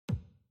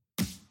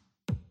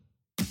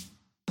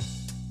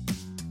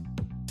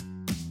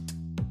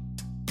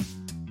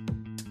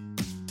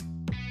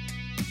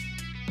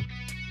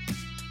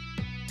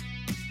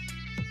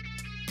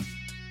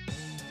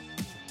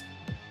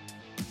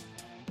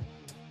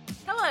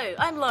Hello,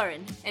 I'm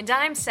Lauren. And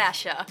I'm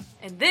Sasha.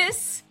 And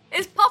this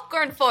is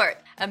Popcorn Fort,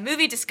 a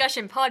movie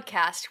discussion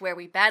podcast where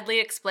we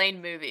badly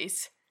explain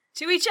movies.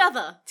 To each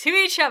other. To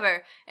each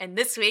other. And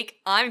this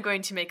week, I'm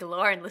going to make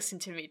Lauren listen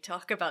to me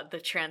talk about the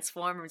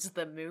Transformers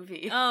the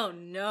movie. Oh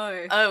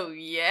no. Oh,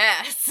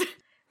 yes.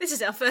 This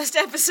is our first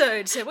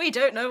episode, so we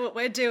don't know what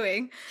we're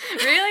doing.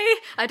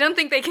 Really? I don't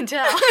think they can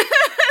tell.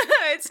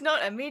 It's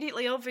not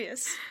immediately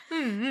obvious.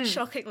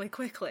 Shockingly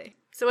quickly.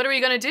 So what are we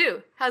going to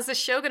do? How's this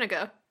show going to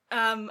go?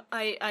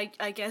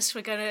 I guess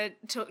we're gonna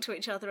talk to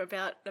each other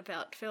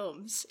about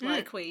films,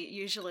 like we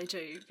usually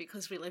do,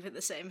 because we live in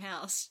the same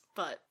house,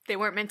 but... They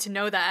weren't meant to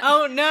know that.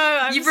 Oh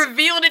no! You've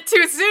revealed it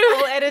too soon!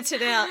 We'll edit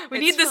it out. We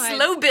need the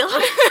slow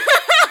build.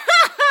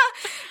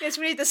 Yes,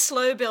 we need the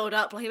slow build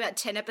up. Like about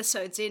 10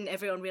 episodes in,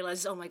 everyone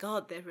realises, oh my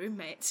god, they're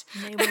roommates.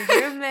 They were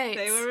roommates.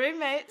 They were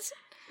roommates.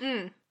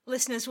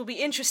 Listeners will be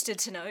interested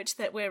to note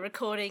that we're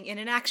recording in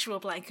an actual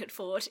blanket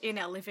fort in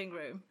our living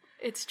room.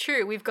 It's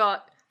true. We've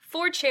got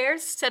 4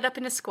 chairs set up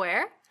in a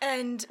square.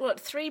 And,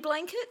 3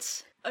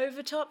 blankets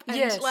over top? And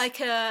yes. like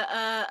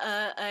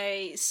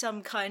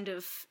some kind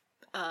of...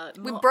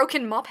 With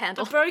broken mop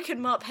handle. A broken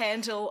mop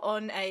handle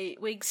on a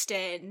wig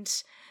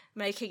stand,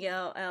 making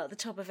the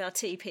top of our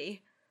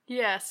teepee.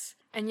 Yes.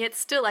 And yet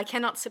still I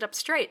cannot sit up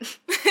straight.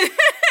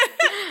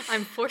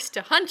 I'm forced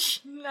to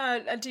hunch.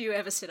 No, do you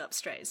ever sit up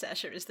straight,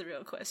 Sasha, is the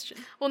real question.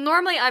 Well,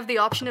 normally I have the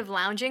option of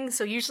lounging,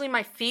 so usually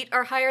my feet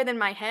are higher than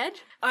my head.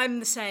 I'm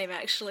the same,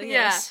 actually,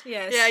 yes.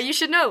 Yeah, you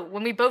should know,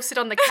 when we both sit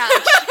on the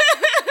couch.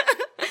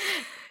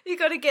 You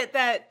gotta get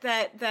that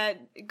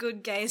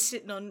good gaze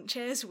sitting on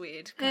chairs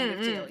weird kind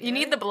of deal. You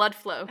need the blood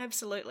flow.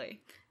 Absolutely.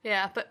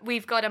 Yeah, but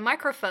we've got a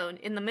microphone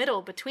in the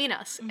middle between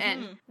us,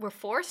 and we're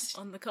forced.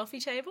 On the coffee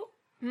table?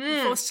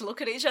 We're forced to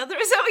look at each other,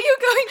 is that what you're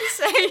going to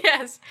say?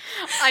 Yes.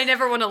 I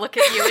never want to look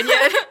at you, and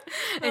yet...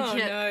 Oh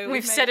no,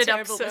 we've set it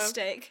up so...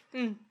 mistake.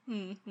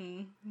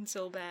 It's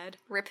all bad.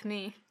 Rip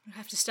me. I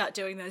have to start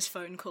doing those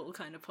phone call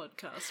kind of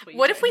podcasts.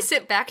 What if we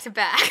sit back to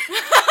back?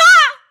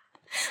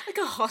 Like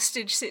a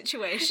hostage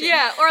situation.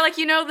 Yeah, or like,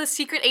 the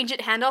secret agent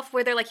handoff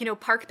where they're like,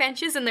 park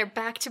benches and they're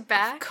back to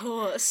back. Of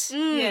course,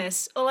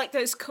 yes. Or like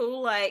those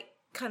cool,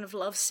 kind of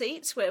love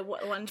seats where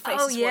one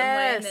faces one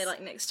way and they're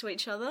next to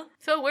each other.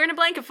 So we're in a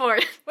blanket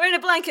fort. We're in a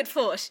blanket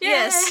fort. Yay.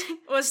 Yes,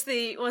 was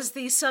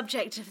the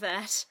subject of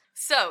that.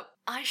 So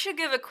I should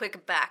give a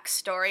quick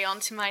backstory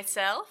onto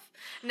myself.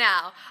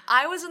 Now,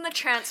 I was in the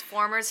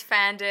Transformers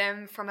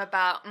fandom from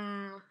about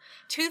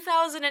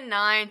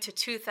 2009 to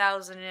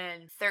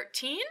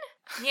 2013.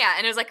 Yeah,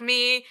 and it was like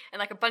me and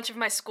like a bunch of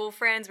my school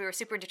friends. We were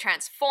super into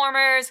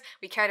Transformers.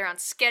 We carried around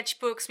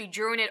sketchbooks. We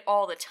drew in it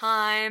all the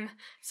time.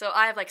 So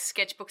I have like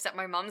sketchbooks at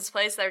my mom's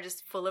place that are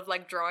just full of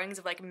like drawings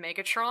of like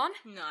Megatron.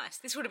 Nice.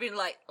 This would have been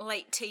like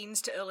late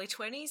teens to early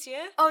 20s,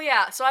 yeah? Oh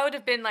yeah, so I would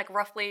have been like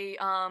roughly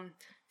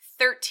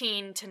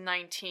 13 to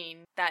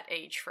 19, that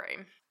age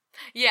frame.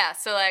 Yeah,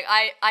 so like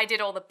I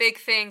did all the big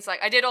things, like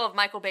I did all of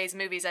Michael Bay's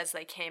movies as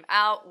they came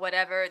out,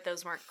 whatever,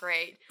 those weren't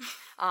great.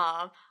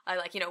 I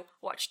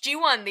watched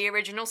G1, the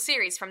original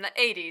series from the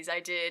 80s. I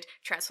did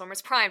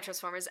Transformers Prime,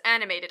 Transformers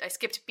Animated. I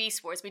skipped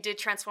Beast Wars. We did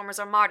Transformers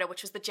Armada,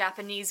 which was the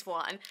Japanese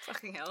one.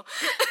 Fucking hell.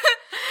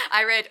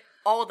 I read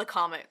all the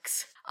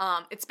comics.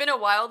 It's been a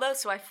while though,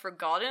 so I've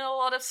forgotten a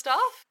lot of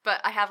stuff,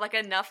 but I have like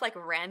enough like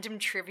random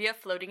trivia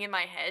floating in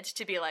my head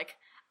to be like,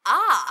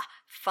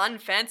 fun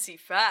fancy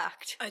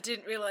fact. I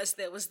didn't realise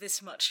there was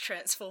this much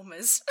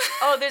Transformers.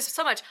 Oh, there's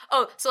so much.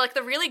 Oh, so like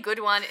the really good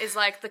one is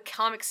like the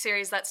comic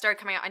series that started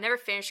coming out. I never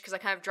finished because I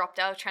kind of dropped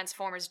out of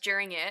Transformers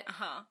during it.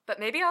 But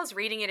maybe I was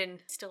reading it in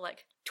still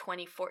like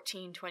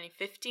 2014,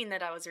 2015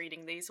 that I was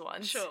reading these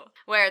ones. Sure.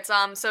 Where it's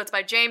so it's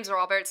by James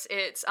Roberts.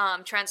 It's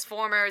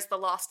Transformers: The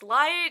Lost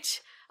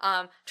Light.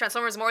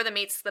 Transformers More Than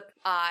Meets the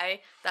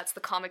Eye, that's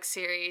the comic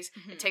series.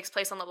 It takes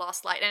place on the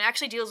Lost Light, and it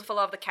actually deals with a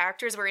lot of the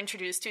characters we're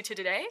introduced to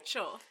today.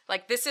 Sure.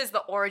 Like, this is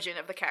the origin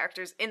of the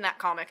characters in that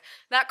comic.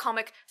 That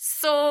comic,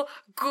 so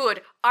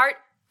good. Art,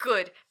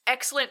 good.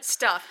 Excellent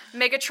stuff.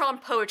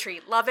 Megatron poetry,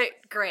 love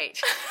it,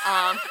 great.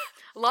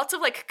 Lots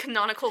of, like,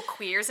 canonical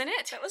queers in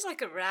it. That was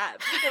like a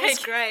rap. That was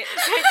great.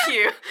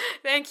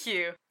 Thank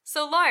you.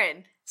 So,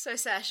 Lauren. So,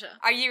 Sasha.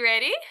 Are you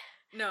ready?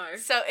 No.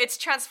 So it's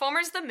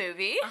Transformers the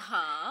movie.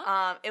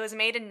 Uh-huh. It was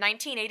made in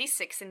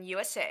 1986 in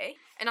USA.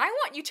 And I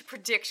want you to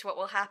predict what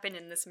will happen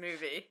in this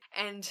movie.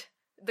 And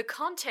the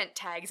content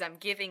tags I'm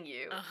giving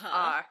you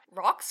are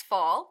Rocks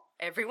Fall,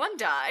 Everyone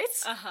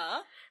Dies,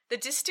 The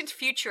Distant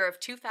Future of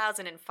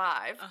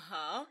 2005,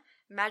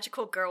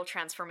 Magical Girl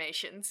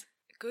Transformations.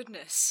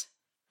 Goodness.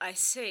 I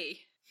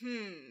see.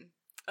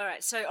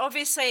 Alright, so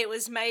obviously it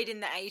was made in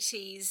the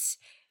 80s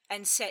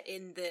and set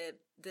in the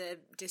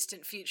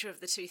distant future of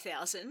the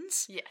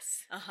 2000s.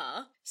 Yes.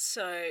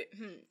 So,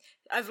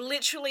 I've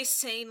literally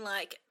seen,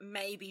 like,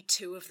 maybe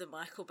 2 of the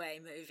Michael Bay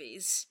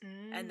movies,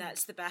 and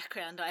that's the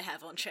background I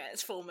have on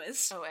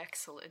Transformers. Oh,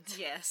 excellent.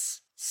 Yes.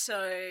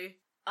 So,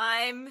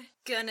 I'm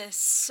gonna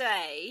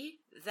say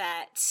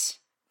that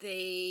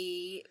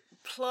the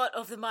plot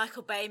of the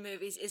Michael Bay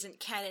movies isn't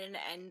canon,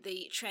 and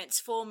the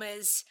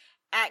Transformers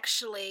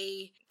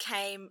actually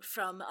came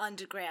from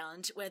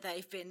underground where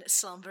they've been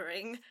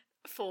slumbering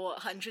for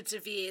hundreds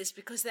of years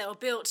because they were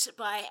built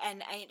by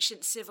an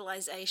ancient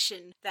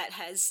civilization that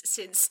has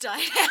since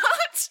died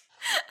out.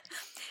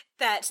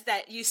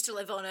 that used to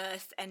live on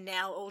Earth, and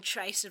now all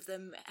trace of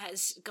them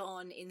has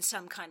gone in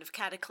some kind of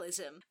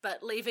cataclysm,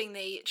 but leaving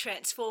the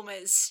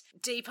Transformers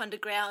deep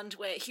underground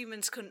where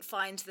humans couldn't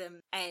find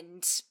them,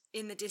 and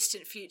in the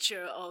distant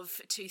future of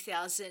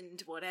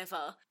 2000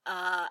 whatever,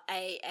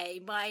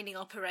 a mining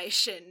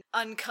operation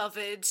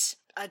uncovered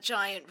a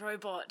giant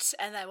robot,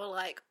 and they were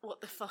like,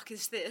 what the fuck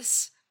is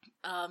this?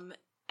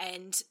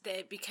 And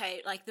there became,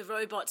 like, the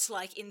robot's,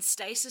 like, in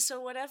stasis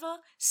or whatever,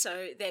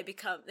 so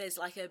there's,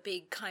 like, a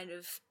big kind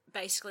of,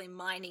 basically,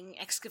 mining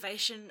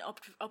excavation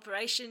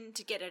operation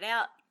to get it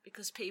out,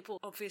 because people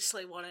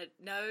obviously want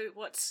to know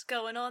what's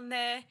going on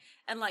there,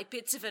 and, like,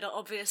 bits of it are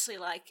obviously,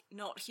 like,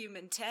 not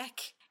human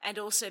tech, and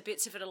also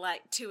bits of it are,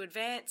 like, too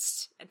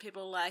advanced, and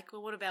people are like,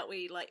 well, what about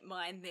we, like,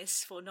 mine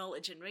this for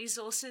knowledge and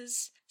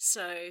resources?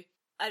 So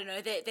I don't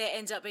know, there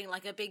ends up being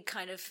like a big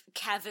kind of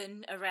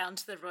cavern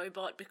around the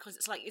robot because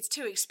it's like it's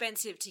too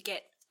expensive to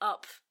get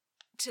up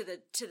to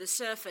the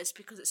surface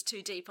because it's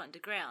too deep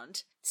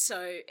underground.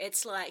 So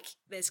it's like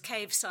there's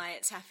cave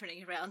science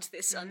happening around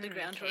this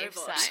underground cave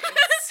robot.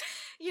 Science.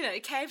 You know,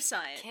 cave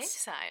science. Cave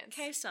science.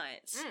 Cave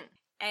science.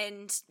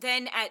 And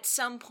then at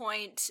some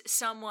point,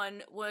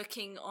 someone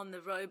working on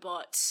the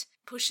robot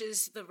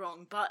pushes the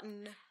wrong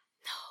button.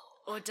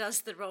 Or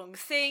does the wrong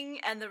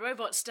thing, and the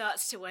robot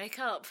starts to wake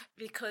up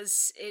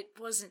because it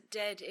wasn't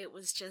dead, it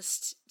was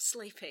just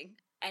sleeping.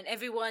 And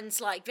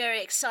everyone's, like,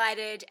 very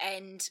excited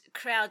and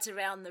crowds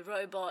around the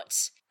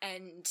robot,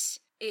 and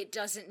it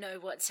doesn't know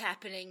what's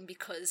happening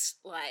because,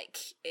 like,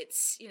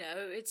 it's, you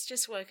know, it's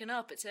just woken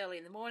up, it's early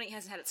in the morning, it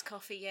hasn't had its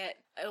coffee yet.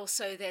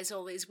 Also, there's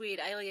all these weird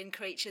alien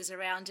creatures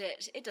around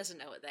it. It doesn't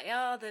know what they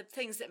are. The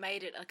things that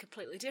made it are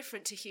completely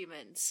different to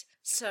humans.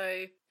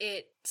 So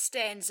it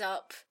stands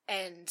up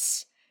and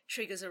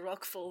triggers a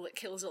rockfall that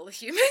kills all the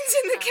humans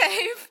in the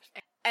cave,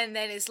 and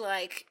then is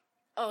like,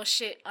 oh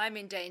shit, I'm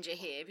in danger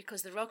here,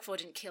 because the rockfall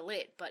didn't kill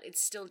it, but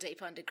it's still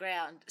deep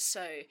underground,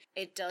 so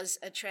it does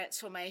a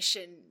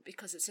transformation,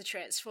 because it's a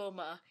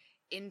transformer,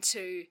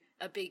 into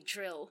a big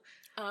drill.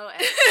 Oh,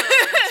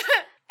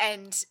 excellent.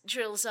 And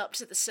drills up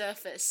to the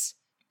surface,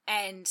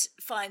 and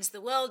finds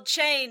the world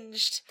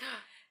changed,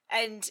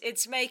 and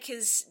its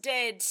maker's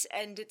dead,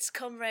 and its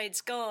comrades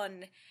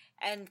gone.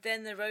 And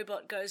then the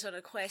robot goes on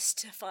a quest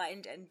to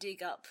find and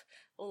dig up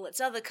all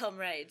its other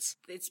comrades.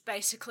 It's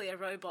basically a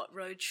robot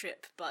road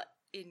trip, but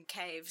in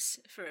caves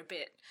for a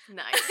bit.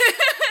 Nice.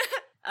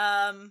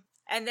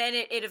 And then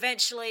it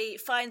eventually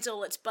finds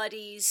all its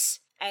buddies,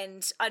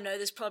 and I know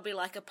there's probably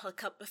like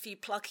a few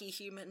plucky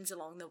humans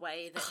along the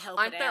way that help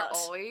Aren't it out.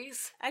 there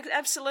always?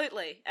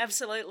 Absolutely.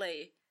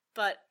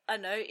 But I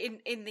know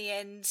in the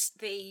end,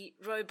 the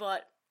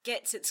robot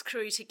gets its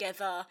crew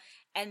together,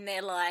 and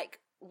they're like,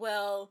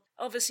 well,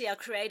 obviously our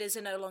creators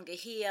are no longer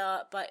here,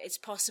 but it's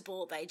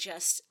possible they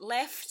just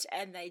left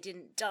and they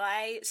didn't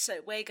die, so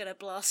we're going to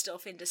blast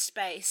off into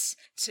space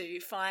to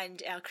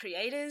find our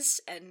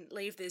creators and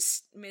leave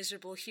this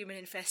miserable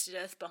human-infested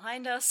Earth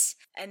behind us.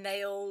 And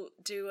they all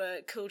do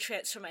a cool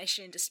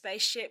transformation into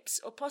spaceships,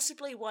 or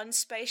possibly one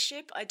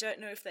spaceship. I don't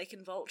know if they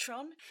can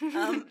Voltron.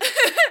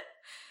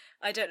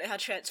 I don't know how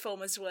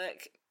Transformers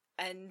work.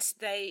 And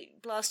they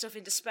blast off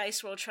into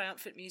space while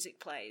triumphant music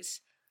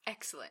plays.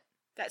 Excellent.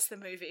 That's the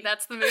movie.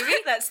 That's the movie?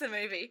 That's the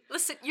movie.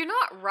 Listen, you're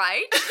not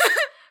right,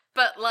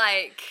 but,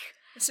 like...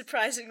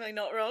 Surprisingly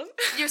not wrong.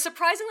 You're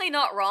surprisingly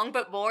not wrong,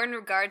 but more in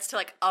regards to,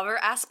 like, other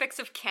aspects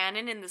of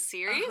canon in the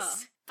series.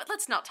 Uh-huh. But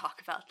let's not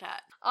talk about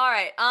that.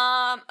 Alright,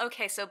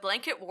 okay, so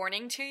blanket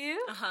warning to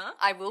you. Uh-huh.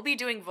 I will be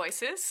doing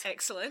voices.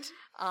 Excellent.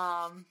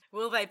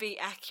 Will they be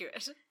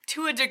accurate?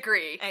 To a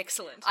degree.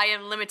 Excellent. I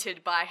am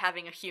limited by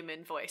having a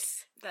human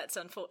voice. That's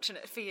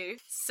unfortunate for you.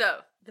 So,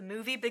 the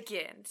movie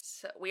begins.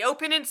 So, we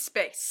open in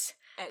space.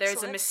 Excellent.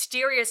 There's a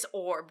mysterious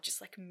orb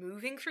just, like,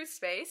 moving through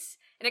space.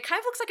 And it kind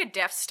of looks like a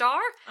Death Star.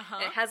 Uh-huh.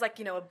 And it has, like,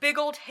 you know, a big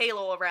old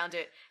halo around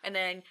it. And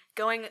then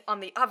going on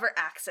the other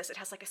axis, it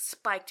has, like, a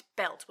spiked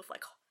belt with,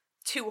 like,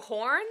 2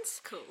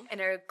 horns. Cool. And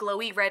a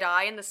glowy red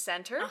eye in the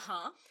center.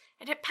 Uh-huh.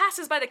 And it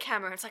passes by the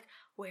camera and it's like,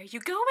 where are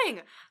you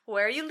going?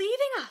 Where are you leaving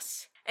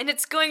us? And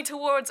it's going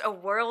towards a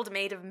world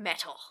made of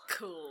metal.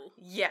 Cool.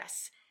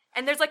 Yes.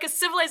 And there's, like, a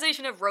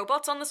civilization of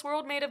robots on this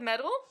world made of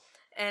metal.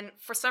 And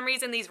for some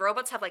reason, these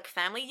robots have, like,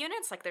 family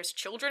units. Like, there's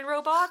children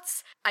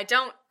robots. I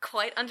don't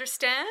quite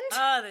understand.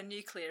 The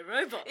nuclear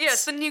robots. Yeah,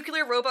 it's the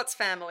nuclear robots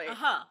family.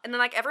 Uh-huh. And then,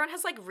 like, everyone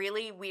has, like,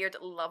 really weird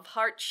love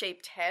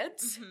heart-shaped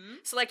heads. Mm-hmm.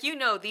 So, like, you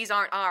know, these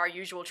aren't our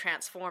usual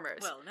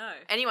Transformers. Well, no.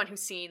 Anyone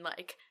who's seen,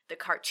 like, the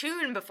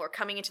cartoon before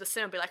coming into the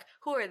cinema will be like,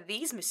 who are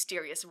these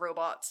mysterious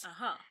robots?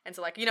 Uh-huh. And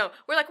so, like, you know,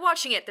 we're, like,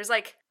 watching it. There's,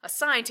 like, a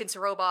scientist, a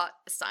robot.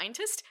 A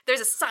scientist?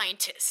 There's a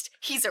scientist.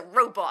 He's a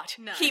robot.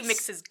 Nice. He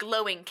mixes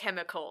glowing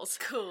chemicals.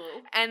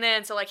 Cool. And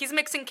then, so, like, he's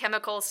mixing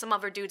chemicals. Some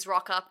other dudes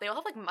rock up. They all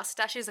have, like,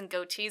 mustaches and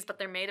goatees, but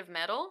they're made of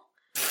metal.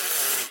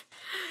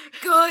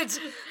 Good.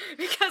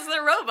 Because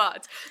they're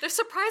robots. There's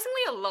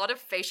surprisingly a lot of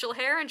facial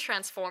hair in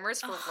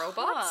Transformers for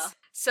robots.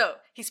 So,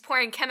 he's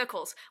pouring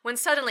chemicals when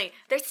suddenly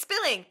they're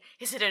spilling.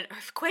 Is it an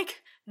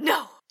earthquake?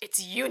 No,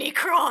 it's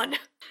Unicron.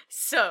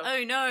 So,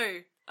 Oh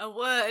no, a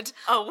word.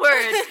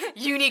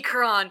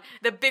 Unicron,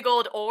 the big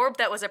old orb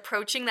that was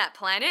approaching that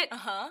planet,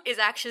 is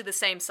actually the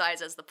same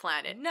size as the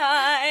planet.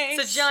 Nice.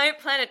 It's a giant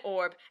planet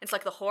orb. It's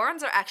like the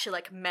horns are actually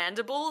like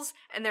mandibles,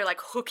 and they're like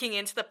hooking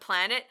into the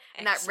planet.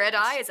 And that red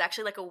Excellent. eye is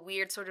actually like a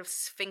weird sort of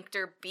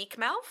sphincter beak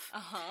mouth.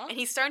 And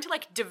he's starting to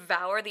like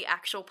devour the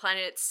actual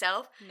planet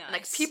itself. Nice. And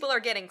like people are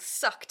getting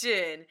sucked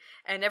in,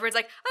 and everyone's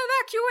like,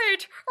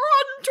 evacuate,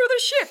 run to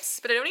the ships.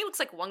 But it only looks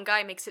like one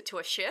guy makes it to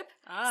a ship.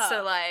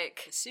 So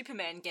like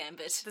Superman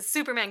Gambit. the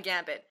Superman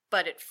Gambit,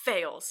 but it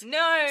fails.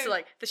 No. So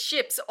like the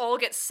ships all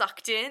get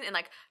sucked in, and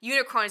like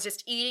Unicron is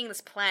just eating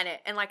this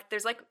planet, and like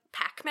there's like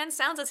Pac-Man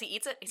sounds as he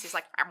eats it. He's just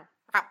like,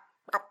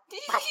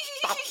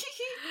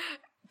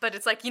 but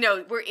it's like, you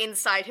know, we're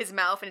inside his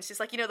mouth, and it's just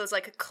like, you know, those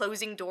like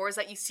closing doors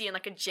that you see in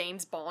like a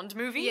James Bond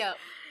movie. Yep.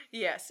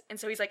 Yes, and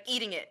so he's like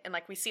eating it, and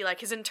like we see like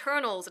his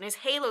internals and his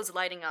halos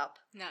lighting up,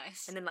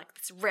 Nice. and then like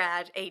this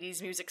rad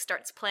 80s music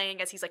starts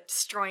playing as he's like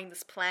destroying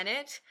this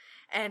planet,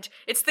 and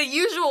it's the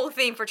usual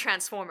theme for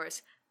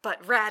Transformers,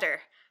 but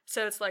radder.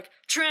 So it's like,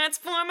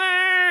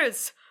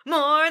 Transformers,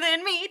 more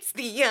than meets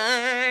the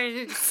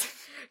eyes.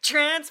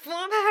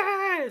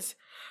 Transformers,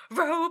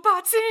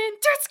 robots in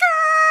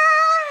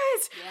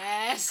disguise.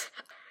 Yes.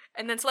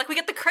 And then so like we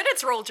get the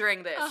credits roll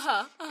during this. And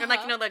like, you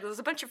uh-huh. know, like there's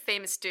a bunch of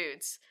famous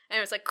dudes. And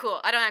it was like, cool,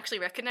 I don't actually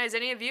recognize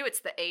any of you. It's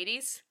the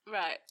 80s.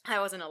 Right. I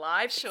wasn't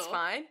alive. Sure. It's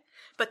fine.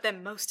 But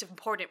then most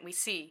important, we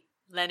see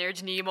Leonard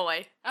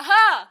Nimoy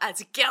Aha!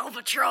 as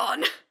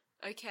Galvatron.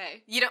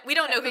 Okay. We don't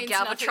know That who means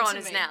nothing Galvatron to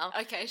is me. now.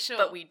 Okay, sure.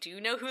 But we do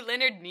know who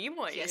Leonard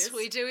Nimoy is. Yes,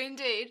 we do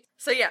indeed.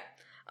 So yeah,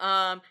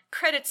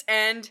 credits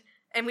end,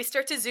 and we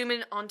start to zoom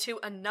in onto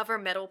another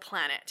metal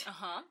planet.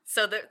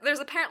 So there's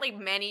apparently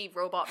many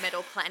robot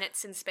metal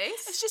planets in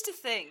space. It's just a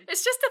thing.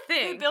 It's just a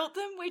thing. Who built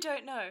them? We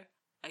don't know.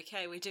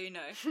 Okay, we do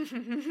know.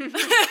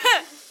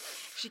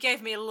 She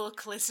gave me a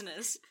look,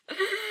 listeners.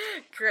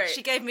 Great.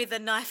 She gave me the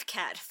knife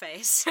cat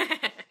face.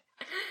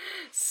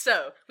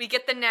 So, we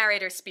get the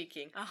narrator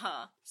speaking.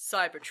 Uh-huh.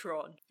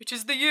 Cybertron, which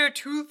is the year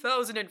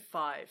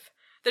 2005.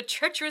 The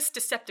treacherous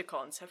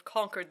Decepticons have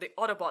conquered the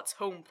Autobots'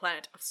 home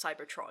planet of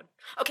Cybertron.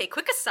 Okay,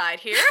 quick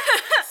aside here.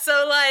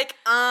 So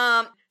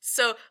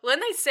when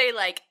they say,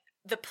 like,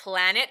 the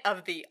planet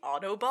of the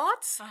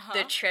Autobots,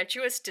 the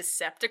treacherous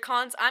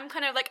Decepticons, I'm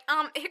kind of like,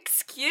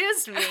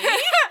 excuse me?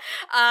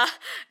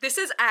 This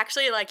is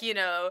actually, like, you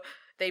know,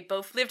 they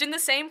both lived in the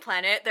same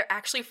planet. They're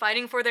actually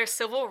fighting for their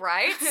civil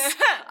rights.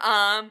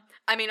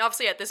 I mean,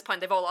 obviously at this point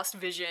they've all lost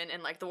vision,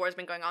 and like the war's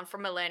been going on for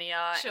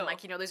millennia, Sure. and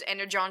like, you know, there's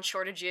energon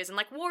shortages, and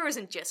like war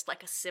isn't just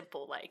like a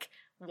simple like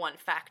one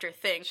factor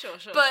thing. Sure,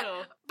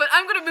 But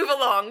I'm gonna move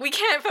along. We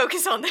can't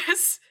focus on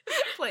this.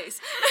 Please.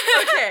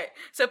 Okay,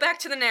 so back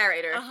to the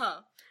narrator.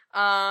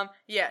 Uh-huh.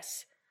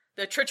 Yes.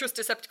 The treacherous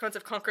Decepticons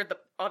have conquered the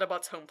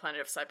Autobots' home planet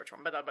of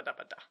Cybertron.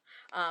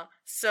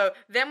 So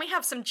then we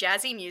have some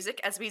jazzy music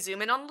as we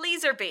zoom in on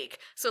Laserbeak.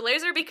 So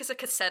Laserbeak is a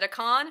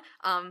Cassetticon.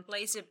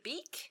 Laser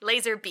beak?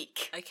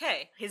 Laserbeak.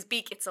 Okay. His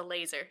beak, it's a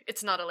laser.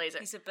 It's not a laser.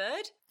 He's a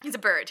bird? He's a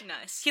bird.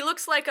 Nice. He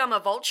looks like a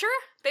vulture,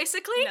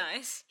 basically.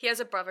 Nice. He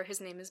has a brother.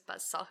 His name is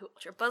Buzzsaw, who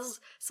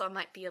Buzzsaw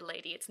might be a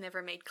lady. It's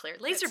never made clear.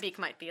 Laserbeak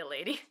might be a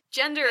lady.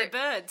 Gender. They're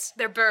birds.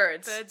 They're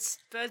birds.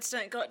 Birds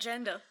don't got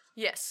gender.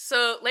 Yes,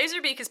 so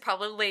Laserbeak is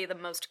probably the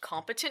most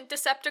competent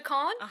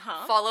Decepticon,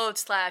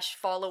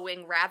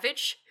 following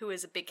Ravage, who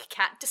is a big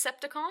cat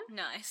Decepticon.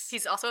 Nice.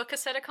 He's also a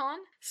Cassetticon.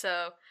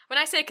 So when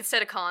I say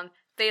Cassetticon,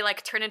 they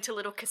like turn into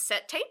little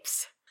cassette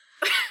tapes.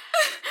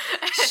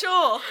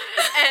 Sure.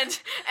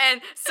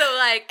 and so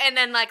like, and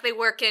then like they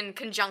work in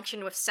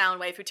conjunction with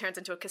Soundwave, who turns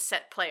into a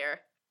cassette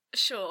player.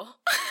 Sure.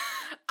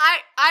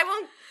 I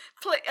won't.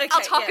 Okay,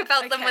 I'll talk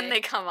about them when okay.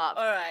 they come up.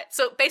 All right.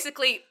 So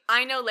basically,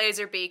 I know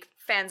Laserbeak.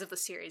 Fans of the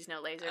series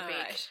know Laserbeak.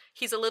 Alright.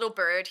 He's a little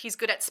bird. He's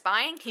good at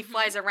spying. He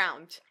flies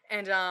around.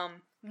 And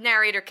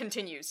narrator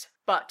continues.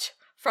 But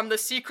from the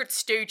secret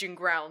staging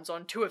grounds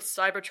on two of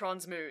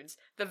Cybertron's moons,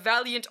 the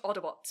valiant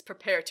Autobots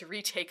prepare to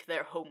retake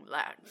their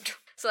homeland.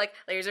 So like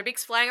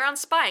Laserbeak's flying around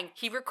spying.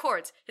 He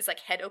records. His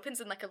like head opens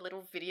and like a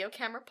little video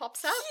camera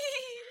pops out.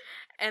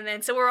 And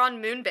then, so we're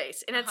on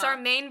Moonbase, and it's our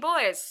main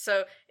boys.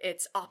 So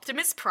it's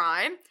Optimus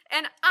Prime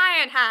and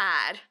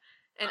Ironhide.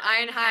 And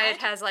Ironhide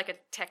has, like, a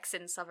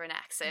Texan Southern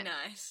accent.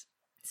 Nice.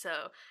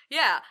 So,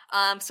 yeah.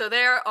 So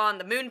they're on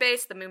the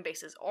Moonbase. The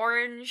Moonbase is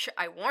orange.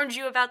 I warned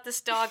you about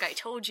this dog. I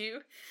told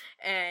you.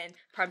 And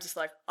Prime's just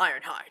like,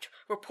 Ironhide,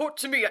 report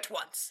to me at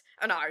once.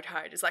 And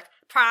Ironhide is like,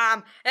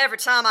 Prime, every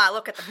time I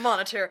look at the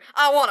monitor,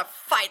 I want to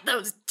fight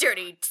those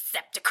dirty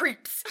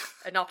Decepticreeps.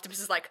 And Optimus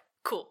is like,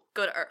 cool,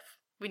 go to Earth.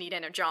 We need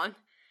Energon.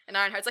 And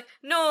Ironhide's like,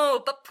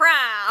 no, but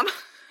Prime.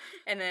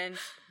 And then,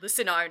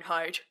 listen,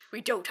 Ironhide,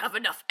 we don't have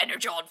enough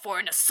energon for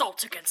an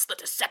assault against the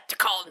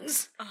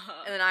Decepticons.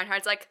 And then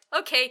Ironhide's like,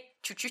 okay,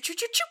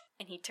 choo-choo-choo-choo-choo.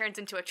 And he turns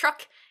into a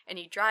truck, and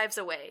he drives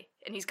away.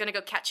 And he's gonna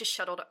go catch his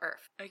shuttle to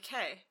Earth.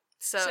 Okay.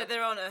 So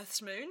they're on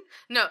Earth's moon?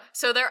 No,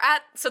 so there's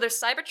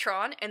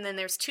Cybertron, and then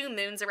there's 2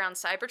 moons around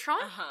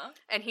Cybertron.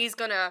 And he's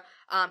gonna,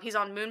 he's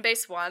on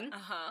Moonbase 1.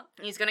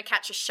 And he's gonna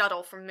catch a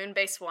shuttle from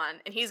Moonbase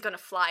 1, and he's gonna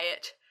fly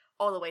it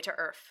all the way to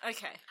Earth.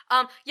 Okay.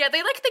 Yeah,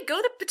 they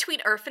go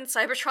between Earth and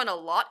Cybertron a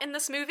lot in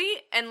this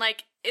movie, and,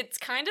 like, it's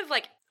kind of,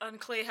 like...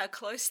 Unclear how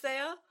close they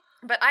are?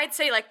 But I'd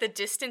say, like, the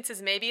distance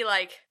is maybe,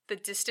 like, the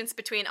distance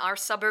between our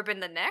suburb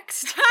and the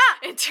next,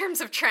 in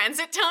terms of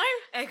transit time.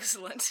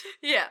 Excellent.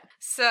 Yeah.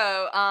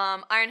 So,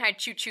 Ironhide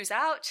choo-choos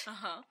out,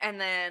 and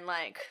then,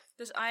 like...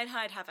 Does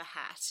Ironhide have a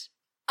hat?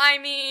 I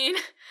mean,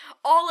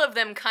 all of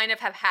them kind of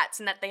have hats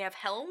in that they have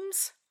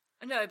helms.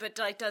 No, but,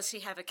 like, does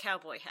he have a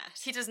cowboy hat?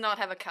 He does not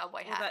have a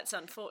cowboy hat. Well, that's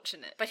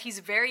unfortunate. But he's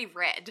very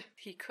red.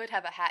 He could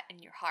have a hat in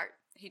your heart.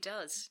 He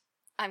does.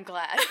 I'm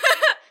glad.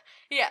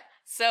 Yeah.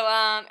 So,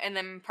 and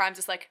then Prime's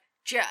just like,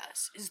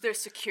 Jazz, is there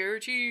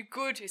security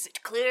good? Is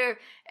it clear?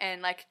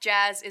 And, like,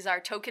 Jazz is our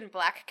token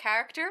black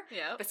character.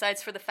 Yeah.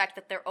 Besides for the fact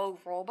that they're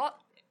all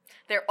robots.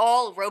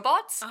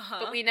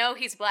 But we know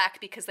he's black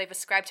because they've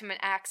ascribed him an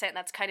accent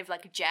that's kind of,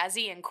 like,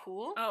 jazzy and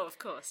cool. Oh, of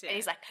course, yeah. And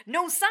he's like,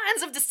 no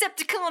signs of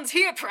Decepticons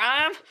here,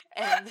 Prime!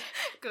 And...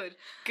 Good.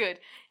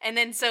 And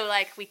then, so,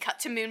 like, we cut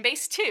to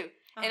Moonbase 2.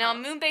 And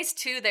on Moonbase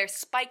 2, there's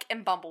Spike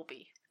and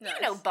Bumblebee. Nice.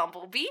 You know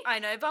Bumblebee. I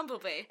know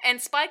Bumblebee. And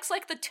Spike's,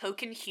 like, the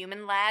token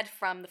human lad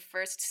from the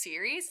first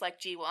series, like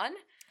G1.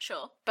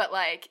 Sure. But,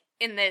 like,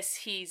 in this,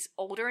 he's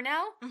older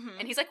now.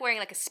 And he's, like, wearing,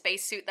 like, a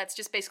spacesuit that's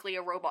just basically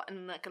a robot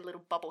and, like, a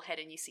little bubble head,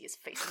 and you see his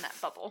face in that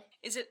bubble.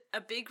 Is it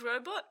a big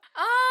robot?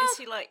 Is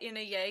he, like, in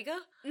a Jaeger?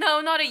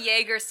 No, not a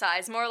Jaeger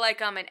size. More like,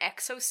 an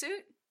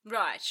exosuit.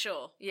 Right,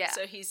 sure. Yeah.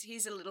 So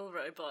he's a little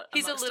robot.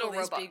 He's a little all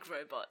robot. These big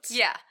robots.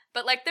 Yeah.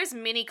 But, like, there's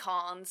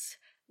mini-cons,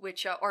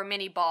 or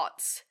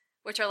mini-bots,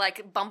 which are,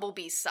 like,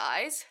 Bumblebee's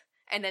size,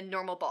 and then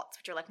normal bots,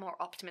 which are, like, more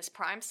Optimus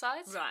Prime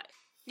size. Right.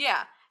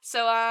 Yeah.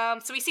 So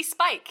we see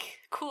Spike.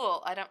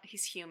 Cool.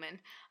 He's human.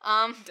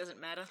 Doesn't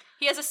matter.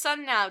 He has a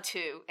son now,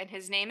 too, and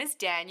his name is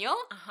Daniel.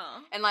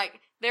 And, like,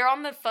 they're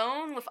on the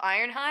phone with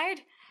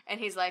Ironhide, and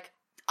he's like,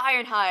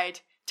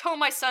 Ironhide, tell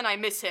my son I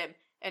miss him,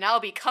 and I'll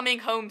be coming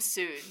home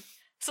soon.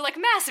 So, like,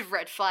 massive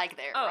red flag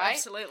there, right?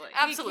 Absolutely.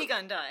 Absolutely. He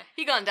gonna die.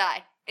 He gonna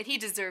die, and he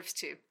deserves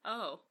to.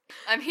 Oh.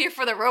 I'm here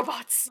for the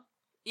robots.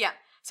 Yeah.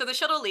 So the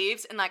shuttle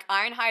leaves, and, like,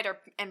 Ironhide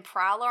and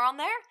Prowl are on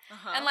there.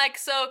 And, like,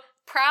 so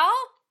Prowl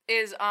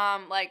is,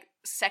 like,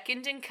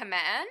 second in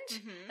command.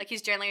 Like,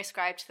 he's generally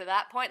ascribed to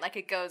that point. Like,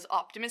 it goes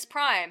Optimus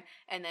Prime,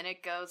 and then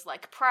it goes,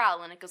 like,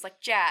 Prowl, and it goes, like,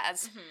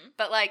 Jazz.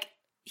 But, like,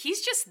 he's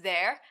just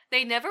there.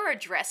 They never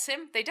address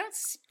him. They don't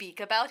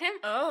speak about him.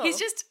 Oh. He's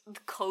just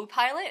the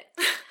co-pilot.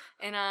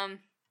 And,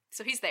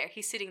 so he's there.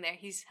 He's sitting there.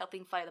 He's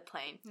helping fly the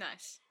plane.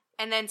 Nice.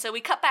 And then, so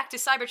we cut back to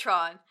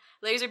Cybertron.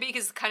 Laserbeak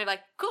is kind of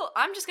like, cool,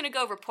 I'm just gonna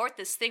go report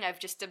this thing I've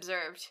just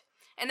observed.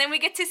 And then we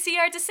get to see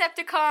our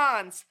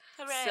Decepticons!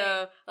 Hooray.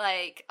 So,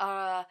 like,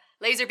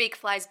 Laserbeak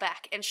flies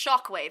back. And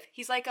Shockwave,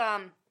 he's like,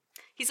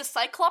 he's a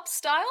Cyclops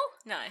style.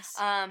 Nice.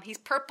 He's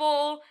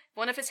purple,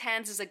 one of his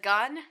hands is a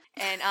gun,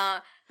 and,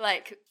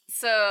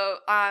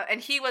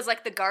 and he was,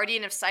 like, the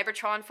guardian of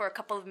Cybertron for a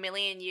couple of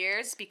million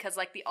years because,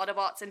 like, the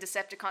Autobots and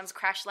Decepticons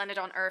crash-landed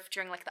on Earth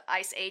during, like, the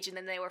Ice Age, and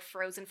then they were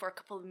frozen for a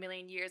couple of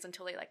million years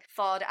until they, like,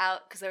 thawed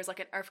out because there was, like,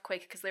 an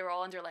earthquake because they were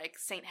all under, like,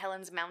 St.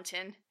 Helens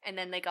Mountain, and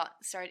then they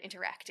started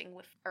interacting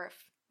with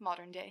Earth,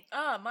 modern day.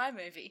 Oh, my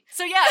movie.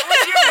 So, yeah, it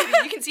was your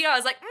movie. You can see how I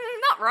was like,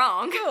 not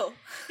wrong. Cool.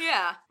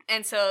 Yeah.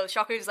 And so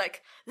Shockwave's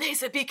like,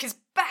 Laserbeak is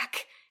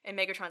back! And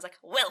Megatron's like,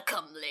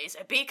 welcome,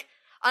 Laserbeak!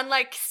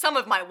 Unlike some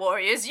of my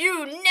warriors,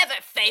 you never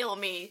fail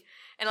me!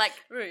 And, like...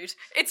 Rude.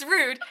 It's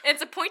rude. And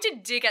it's a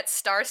pointed dig at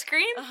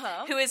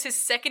Starscream, who is his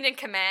second in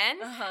command.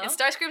 And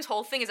Starscream's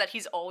whole thing is that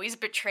he's always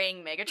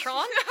betraying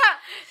Megatron.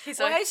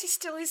 Why is he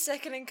still his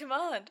second in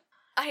command?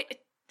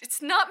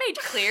 It's not made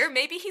clear.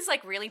 Maybe he's,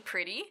 like, really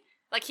pretty.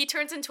 Like, he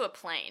turns into a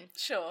plane.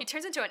 Sure. He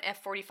turns into an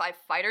F-45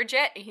 fighter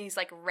jet, and he's,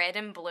 like, red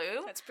and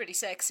blue. That's pretty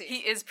sexy. He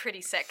is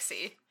pretty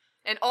sexy.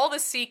 And all the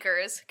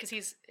Seekers,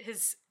 because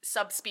his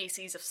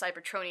subspecies of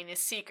Cybertronian is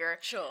Seeker,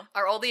 sure,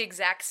 are all the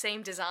exact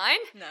same design.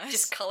 Nice.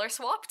 Just color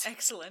swapped.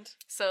 Excellent.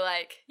 So,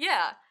 like,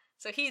 yeah.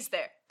 So he's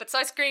there. But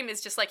Starscream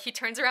is just, like, he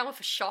turns around with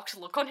a shocked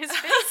look on his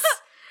face.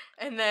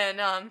 And then,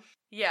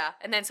 yeah.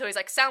 And then so he's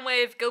like,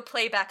 Soundwave, go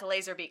play back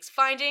Laserbeak's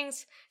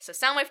findings. So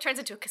Soundwave turns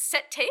into a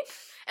cassette tape.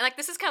 And, like,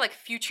 this is kind of, like,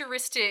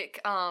 futuristic,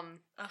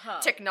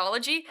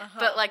 technology,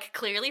 but, like,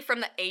 clearly from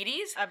the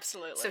 80s.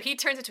 Absolutely. So he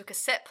turns into a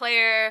cassette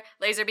player,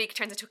 Laserbeak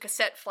turns into a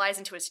cassette, flies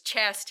into his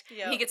chest,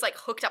 and he gets, like,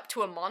 hooked up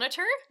to a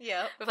monitor.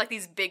 With, like,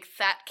 these big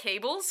fat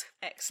cables.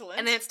 Excellent.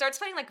 And then it starts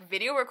playing, like,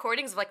 video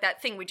recordings of, like,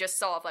 that thing we just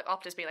saw of, like,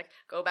 Optus being like,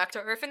 go back to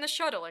Earth in the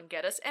shuttle and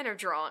get us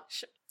Energon.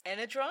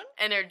 Energon?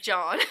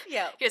 Energon.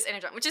 Yeah. Yes,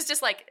 Energon, which is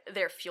just, like,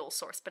 their fuel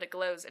source, but it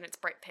glows and it's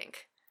bright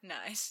pink.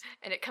 Nice.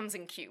 And it comes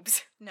in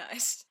cubes.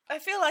 Nice. I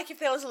feel like if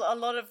there was a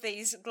lot of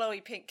these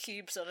glowy pink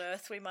cubes on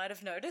Earth, we might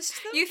have noticed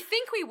them. You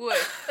think we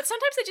would, but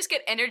sometimes they just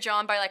get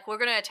energon by like, we're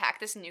gonna attack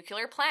this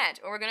nuclear plant,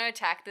 or we're gonna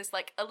attack this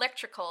like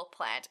electrical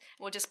plant.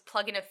 We'll just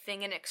plug in a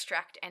thing and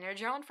extract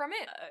energon from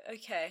it.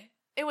 Okay.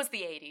 It was the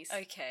 80s.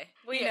 Okay.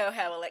 We know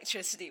how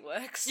electricity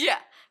works. Yeah.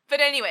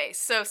 But anyway,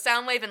 so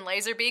Soundwave and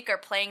Laserbeak are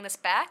playing this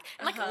back.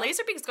 And like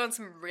Laserbeak's gotten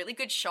some really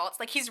good shots.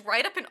 Like he's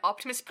right up in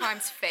Optimus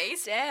Prime's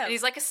face. Damn. And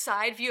he's like a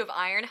side view of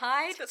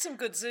Ironhide. He's got some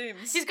good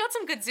zooms. He's got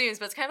some good zooms,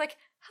 but it's kind of like,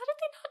 how did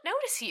they not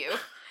notice you?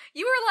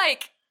 You were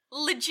like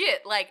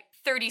legit like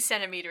 30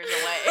 centimeters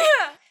away.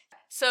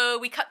 So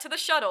we cut to the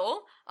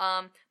shuttle.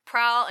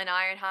 Prowl and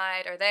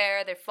Ironhide are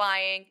there, they're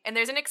flying, and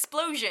there's an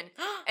explosion.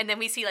 And then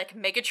we see like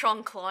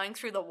Megatron clawing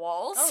through the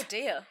walls. Oh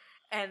dear.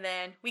 And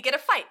then we get a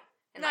fight.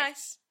 And,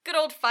 nice. Like, good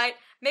old fight.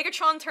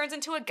 Megatron turns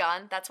into a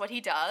gun, that's what he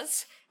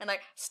does. And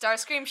like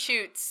Starscream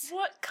shoots.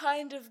 What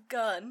kind of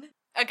gun?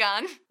 A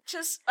gun.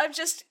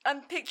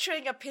 I'm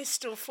picturing a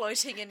pistol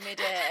floating in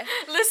midair.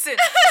 Listen,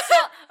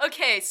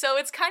 so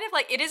it's kind of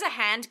like, it is a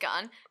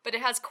handgun, but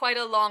it has quite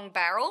a long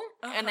barrel,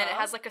 and then it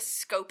has like a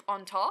scope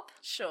on top.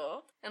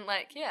 Sure. And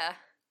like, yeah.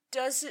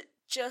 Does it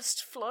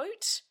just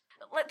float?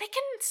 Like, they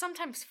can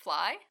sometimes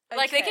fly.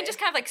 Like, they can Okay. just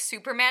kind of like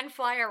Superman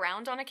fly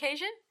around on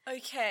occasion.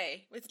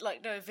 Okay. With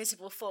like no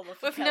visible form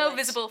of With no propellant.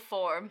 visible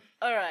form.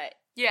 Alright.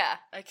 Yeah.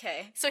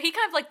 Okay. So he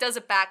kind of like does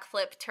a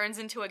backflip, turns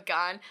into a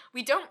gun.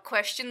 We don't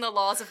question the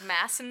laws of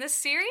mass in this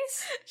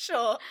series.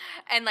 Sure.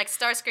 And like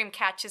Starscream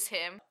catches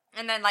him.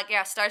 And then like,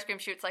 yeah, Starscream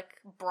shoots like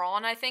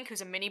Brawn, I think,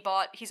 who's a mini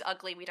bot. He's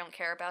ugly, we don't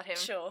care about him.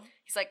 Sure.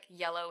 He's like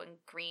yellow and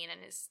green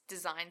and his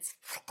designs.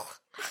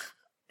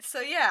 So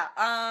yeah,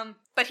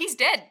 but he's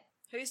dead.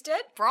 Who's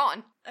dead?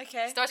 Brawn.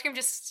 Okay. Starscream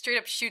just straight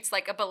up shoots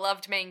like a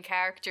beloved main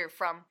character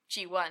from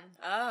G1.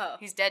 Oh.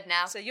 He's dead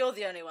now. So you're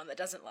the only one that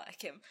doesn't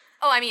like him.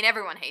 Oh, I mean,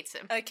 everyone hates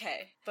him.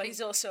 Okay. But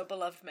he's also a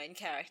beloved main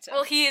character.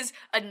 Well, he is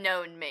a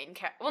known main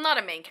character. Well, not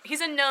a main character.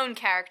 He's a known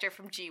character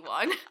from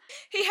G1.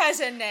 He has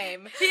a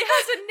name. He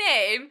has a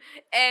name,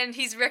 and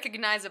he's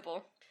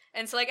recognizable.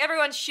 And so, like,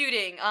 everyone's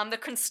shooting. The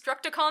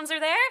Constructicons are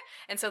there,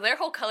 and so their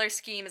whole color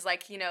scheme is,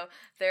 like, you know,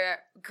 they're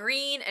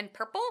green and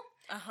purple,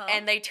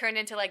 and they turn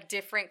into, like,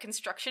 different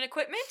construction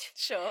equipment.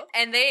 Sure.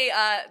 And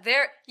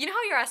they're, you know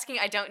how you're asking,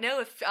 I don't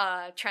know if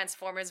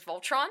Transformers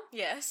Voltron?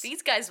 Yes.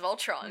 These guys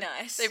Voltron.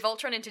 Nice. They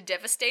Voltron into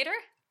Devastator.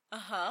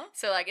 Uh-huh.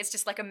 So, like, it's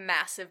just, like, a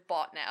massive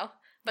bot now.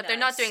 But they're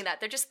not Nice. doing that.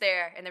 They're just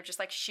there, and they're just,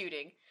 like,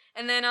 shooting.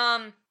 And then,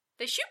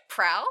 they shoot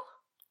Prowl.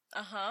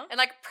 Uh-huh. And,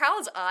 like,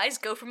 Prowl's eyes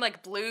go from,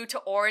 like, blue to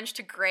orange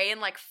to gray,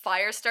 and, like,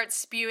 fire starts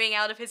spewing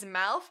out of his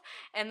mouth.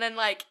 And then,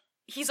 like,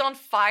 he's on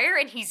fire,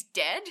 and he's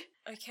dead.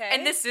 Okay.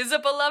 And this is a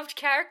beloved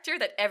character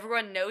that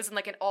everyone knows, and,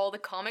 like, in all the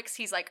comics,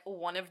 he's, like,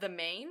 one of the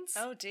mains.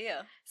 Oh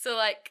dear. So,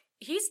 like,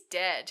 he's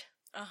dead.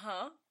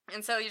 Uh-huh.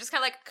 And so you're just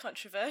kind of, like,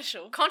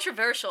 Controversial.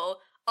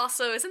 controversial.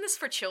 Also, isn't this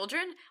for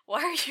children?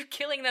 Why are you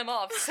killing them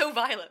off so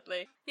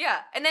violently?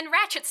 Yeah, and then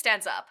Ratchet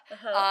stands up.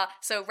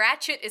 So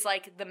Ratchet is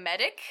like the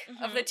medic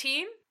of the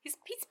team. He's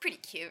pretty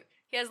cute.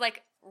 He has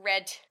like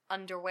red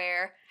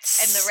underwear,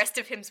 and the rest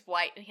of him's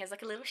white, and he has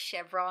like a little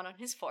chevron on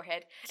his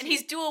forehead. And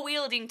he's dual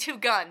wielding 2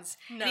 guns.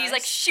 Nice. And he's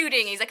like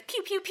shooting, and he's like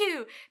pew pew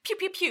pew, pew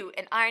pew pew,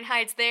 and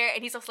Ironhide's there,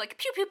 and he's also like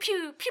pew pew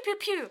pew, pew pew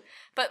pew.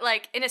 But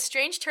like in a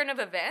strange turn of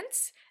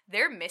events,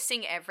 they're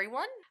missing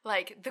everyone.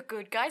 Like, the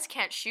good guys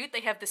can't shoot.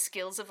 They have the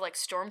skills of, like,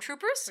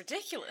 stormtroopers.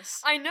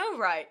 Ridiculous. I know,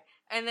 right?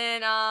 And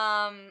then,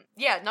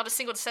 yeah, not a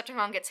single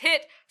Decepticon gets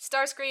hit.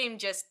 Starscream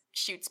just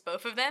shoots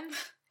both of them,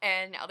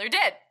 and now they're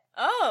dead.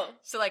 Oh.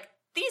 So, like,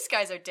 these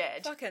guys are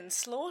dead. Fucking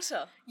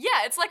slaughter.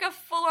 Yeah, it's like a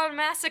full-on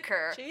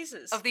massacre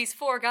Jesus. of these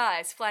 4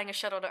 guys flying a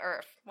shuttle to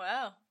Earth.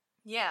 Wow.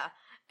 Yeah.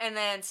 And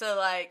then, so,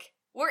 like,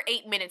 we're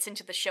 8 minutes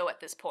into the show at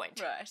this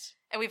point. Right.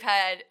 And we've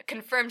had a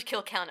confirmed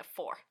kill count of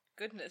 4.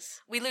 Goodness.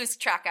 We lose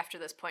track after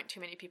this point. Too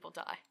many people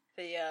die.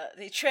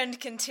 The trend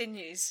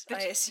continues,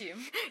 I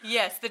assume.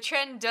 Yes, the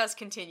trend does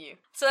continue.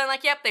 So then,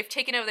 like, yep, they've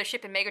taken over their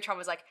ship, and Megatron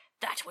was like,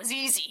 that was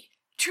easy.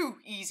 Too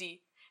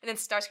easy. And then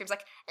Starscream's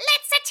like,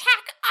 let's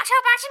attack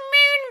Autobot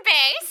Moon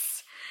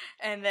Base!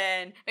 And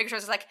then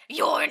Megatron's like,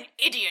 you're an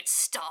idiot,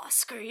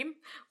 Starscream.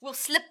 We'll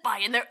slip by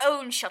in their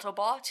own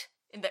shuttlebot.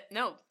 In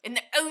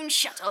their own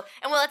shuttle,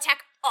 and we'll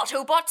attack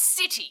Autobot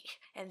City.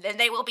 And then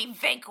they will be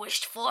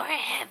vanquished forever.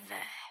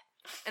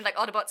 And, like,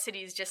 Autobot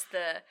City is just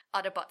the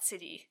Autobot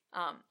City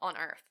on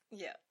Earth.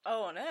 Yeah.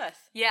 Oh, on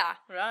Earth. Yeah.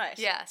 Right.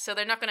 Yeah, so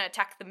they're not going to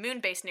attack the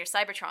moon base near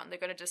Cybertron. They're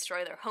going to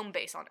destroy their home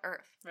base on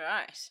Earth.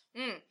 Right.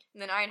 And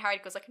then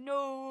Ironhide goes like,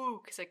 no,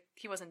 because like,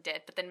 he wasn't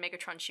dead. But then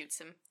Megatron shoots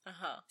him.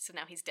 Uh-huh. So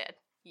now he's dead.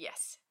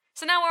 Yes.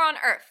 So now we're on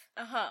Earth.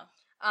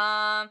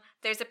 Uh-huh.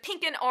 There's a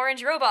pink and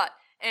orange robot.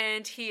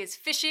 And he is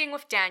fishing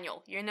with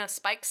Daniel. You know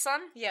Spike's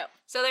son? Yep.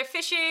 So they're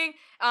fishing.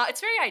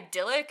 It's very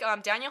idyllic.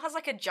 Daniel has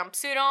like a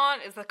jumpsuit on.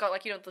 It's got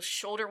like, you know, the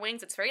shoulder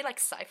wings. It's very like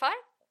sci-fi.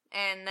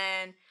 And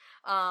then,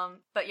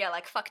 but yeah,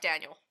 like fuck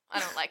Daniel. I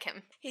don't like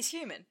him. He's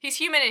human. He's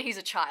human and he's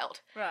a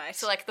child. Right.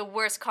 So like the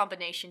worst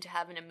combination to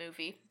have in a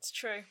movie. It's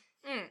true.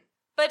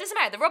 But it doesn't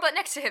matter. The robot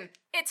next to him,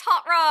 it's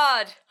Hot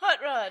Rod. Hot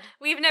Rod.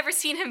 We've never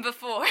seen him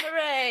before.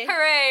 Hooray.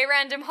 Hooray,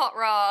 random Hot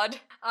Rod.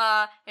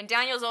 And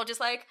Daniel's all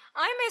just like,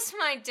 I miss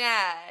my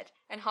dad.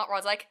 And Hot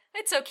Rod's like,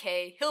 it's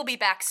okay, he'll be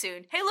back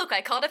soon. Hey, look, I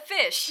caught a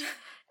fish.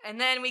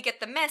 And then we get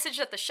the message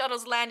that the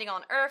shuttle's landing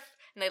on Earth,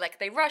 and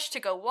they rush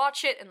to go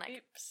watch it, and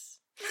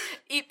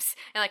Eeps.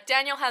 And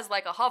Daniel has a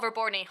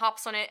hoverboard and he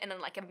hops on it and then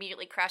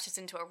immediately crashes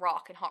into a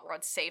rock and Hot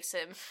Rod saves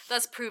him,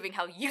 thus proving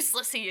how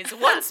useless he is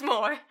once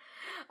more.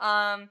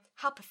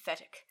 How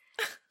pathetic.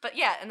 But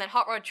yeah, and then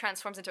Hot Rod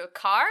transforms into a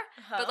car,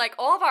 but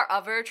all of our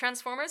other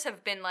Transformers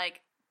have been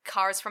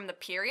cars from the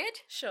period.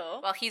 Sure.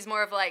 Well, he's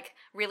more of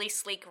really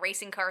sleek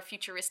racing car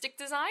futuristic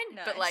design,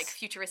 Nice. but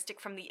futuristic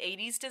from the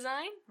 80s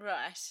design.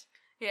 Right.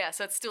 Yeah,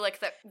 so it's still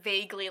the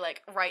vaguely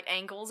right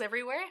angles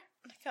everywhere.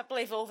 I can't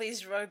believe all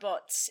these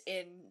robots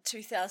in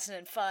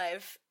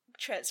 2005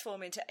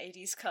 transform into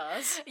 80s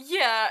cars.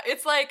 Yeah,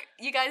 it's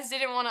you guys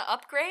didn't want to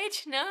upgrade,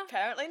 no?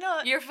 Apparently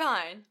not. You're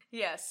fine.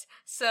 Yes.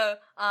 So,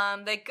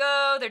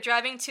 they're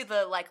driving to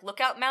the,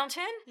 Lookout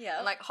Mountain. Yeah.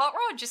 And, Hot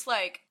Rod just,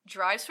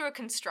 drives through a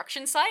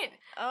construction site.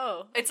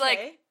 Oh, It's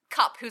okay.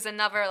 Cup, who's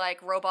another,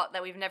 robot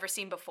that we've never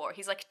seen before.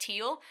 He's,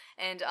 teal,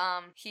 and,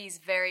 he's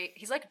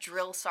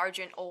drill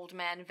sergeant, old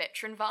man,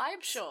 veteran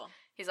vibes. Sure.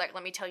 He's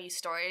let me tell you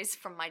stories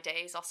from my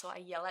days, also I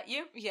yell at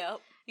you. Yep.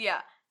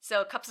 Yeah.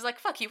 So Cups is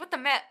fuck you, what the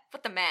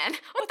man?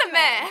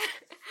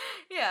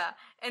 Yeah.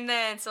 And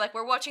then, so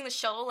we're watching the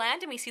shuttle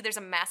land and we see there's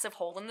a massive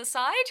hole in the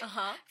side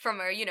from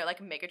where,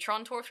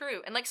 Megatron tore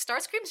through. And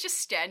Starscream's just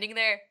standing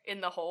there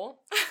in the hole.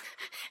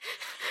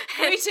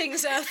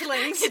 Greetings,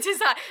 Earthlings. It's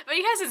his eye, but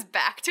he has his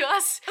back to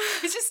us.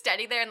 He's just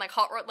standing there and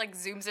Hot Rod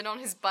zooms in on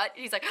his butt.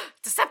 And he's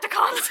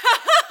Decepticons!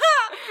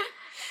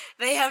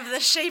 They have the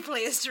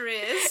shapeliest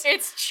rears.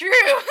 It's true.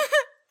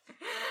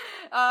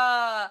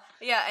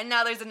 Yeah, and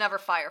now there's another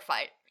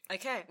firefight.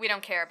 Okay. We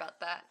don't care about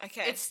that.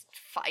 Okay. It's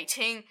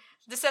fighting.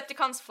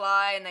 Decepticons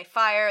fly and they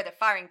fire. They're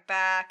firing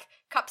back.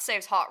 Cup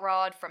saves Hot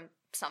Rod from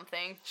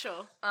something.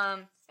 Sure.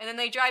 And then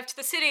they drive to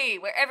the city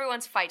where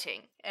everyone's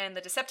fighting. And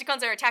the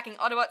Decepticons are attacking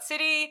Autobot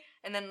City.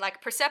 And then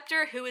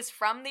Perceptor, who is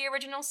from the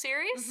original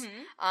series,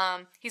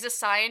 he's a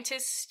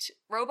scientist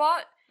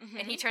robot.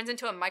 And he turns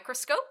into a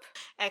microscope.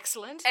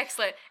 Excellent.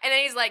 Excellent. And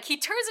then he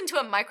turns into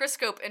a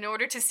microscope in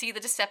order to see the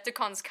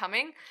Decepticons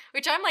coming,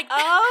 which I'm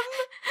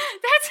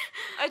that's...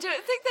 I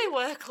don't think they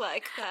work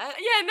like that.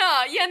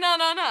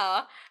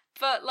 No.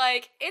 But,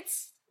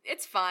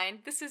 it's fine.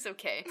 This is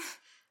okay.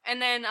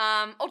 And then,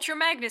 Ultra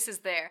Magnus is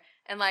there.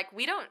 And,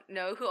 we don't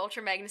know who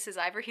Ultra Magnus is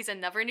either. He's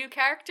another new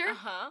character.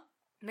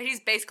 But he's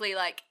basically,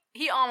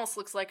 he almost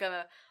looks like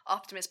a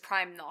Optimus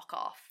Prime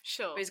knockoff.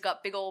 Sure. But he's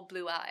got big old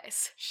blue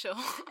eyes. Sure.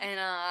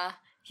 And,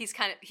 he's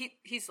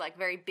he's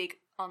very big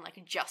on,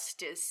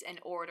 justice and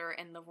order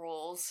and the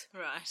rules.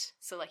 Right.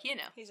 So,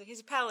 He's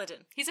a paladin.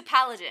 He's a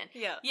paladin.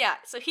 Yeah. Yeah,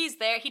 so he's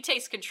there. He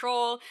takes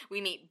control.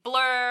 We meet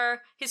Blur.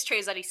 His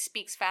trait is that he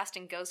speaks fast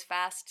and goes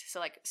fast.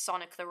 So,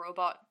 Sonic the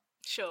Robot.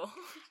 Sure.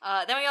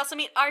 Then we also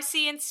meet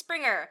RC and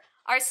Springer.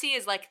 RC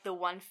is, the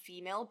one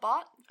female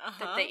bot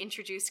that they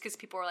introduced because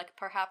people were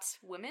perhaps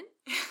women.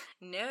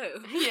 No.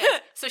 Yeah.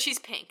 So she's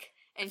pink.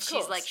 And Of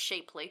she's, course.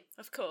 shapely.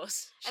 Of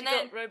course. She And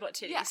then- got robot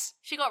titties. Yeah,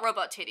 she got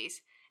robot titties.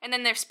 And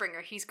then there's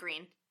Springer. He's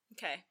green.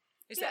 Okay.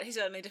 Is that his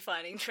only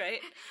defining trait?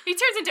 He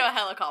turns into a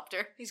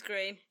helicopter. He's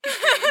green.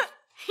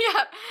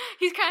 Yeah.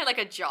 He's kind of like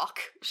a jock.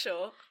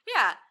 Sure.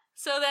 Yeah.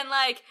 So then,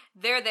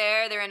 they're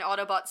there, they're in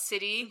Autobot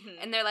City,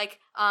 and they're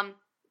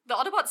the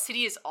Autobot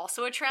City is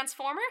also a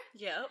Transformer,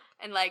 Yep.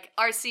 and,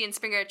 RC and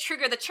Springer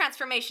trigger the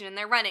transformation, and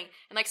they're running,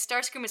 and,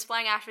 Starscream is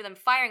flying after them,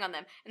 firing on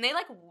them, and they,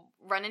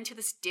 run into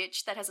this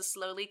ditch that has a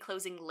slowly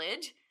closing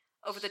lid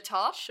over the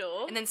top,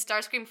 Sure. and then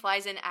Starscream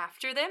flies in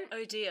after them,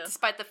 Oh dear.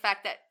 despite the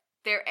fact that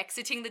they're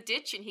exiting the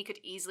ditch, and he could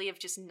easily have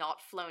just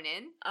not flown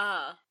in.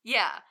 Ah,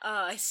 Yeah.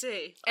 I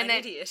see. And An then-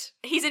 idiot.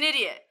 He's an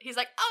idiot. He's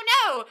oh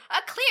no,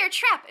 a clear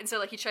trap. And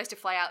so he tries to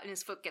fly out and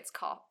his foot gets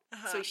caught.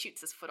 So he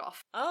shoots his foot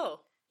off.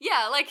 Oh,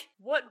 Yeah,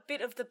 what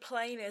bit of the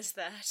plane is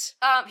that?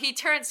 he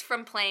turns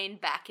from plane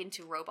back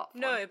into robot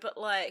form. No, but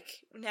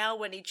now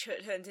when he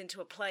turns into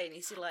a plane,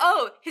 is he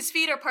Oh, his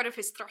feet are part of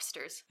his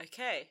thrusters.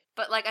 okay,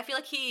 But I feel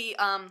like he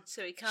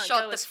so he can't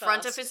shot go the as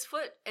front fast. of his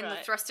foot and the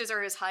Right. thrusters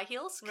are his high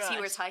heels because he Right.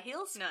 wears high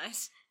heels.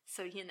 Nice.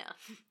 So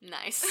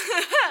nice.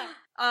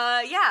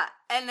 Yeah,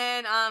 and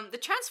then the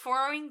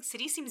transforming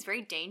city seems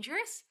very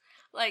dangerous.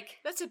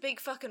 That's a big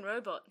fucking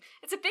robot.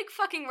 It's a big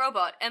fucking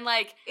robot, and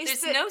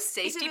there's no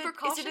safety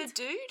precautions. Is it a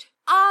dude?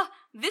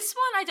 This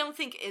one I don't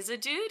think is a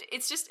dude.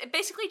 It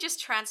basically just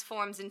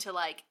transforms into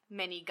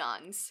many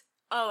guns.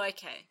 Oh,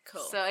 okay,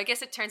 cool. So I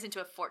guess it turns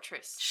into a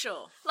fortress.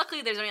 Sure,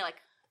 Luckily there's only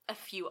a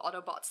few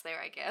Autobots there,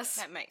 I guess.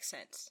 that makes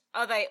sense.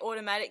 Are they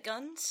automatic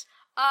guns?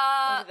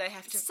 Or do they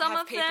have to some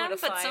have of people them,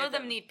 to but some fire of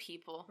them them? need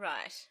people.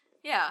 Right.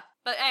 Yeah.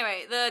 But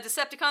anyway, the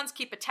Decepticons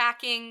keep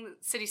attacking, the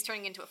city's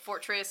turning into a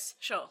fortress.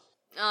 Sure.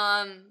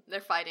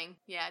 They're fighting.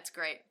 Yeah, it's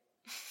great.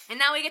 And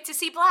now we get to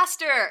see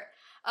Blaster!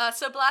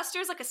 So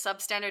Blaster's like a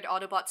substandard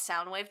Autobot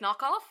Soundwave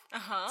knockoff.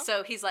 Uh-huh.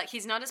 So he's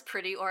not as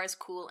pretty or as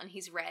cool, and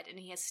he's red, and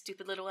he has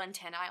stupid little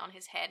antennae on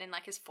his head, and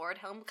like his forward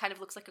helm kind of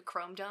looks like a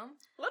chrome dome.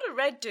 A lot of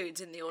red dudes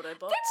in the Autobots.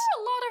 There are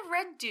a lot of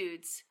red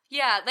dudes.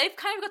 Yeah, they've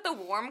kind of got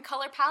the warm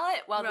color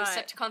palette, while the Right.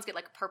 Decepticons get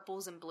like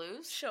purples and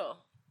blues. Sure.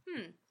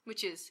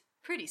 Which is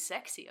pretty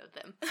sexy of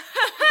them.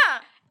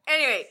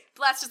 Anyway,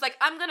 Blaster's like,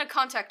 I'm gonna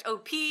contact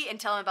OP and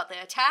tell him about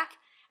the attack.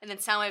 And then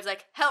Soundwave's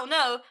like, hell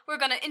no, we're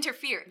gonna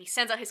interfere. And he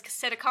sends out his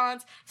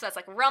Cassetticons. So that's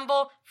like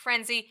Rumble,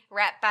 Frenzy,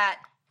 Ratbat,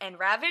 and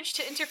Ravage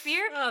to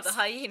interfere. Oh, the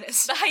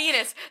hyenas. The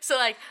hyenas. So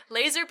like,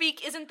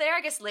 Laserbeak isn't there.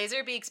 I guess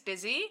Laserbeak's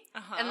busy.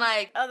 And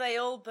like, Are they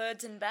all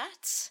birds and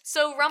bats?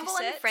 so Rumble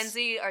and Cassettes?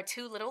 Frenzy are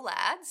two little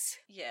lads.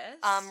 Yes.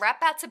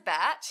 Ratbat's a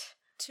bat.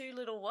 Two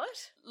little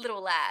what?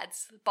 Little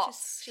lads.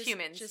 Bots. Just-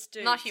 humans. just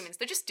Not dudes. humans.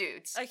 They're just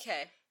dudes.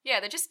 Okay. Yeah,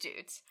 they're just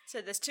dudes.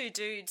 So there's two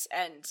dudes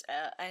and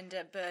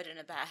a bird and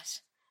a bat.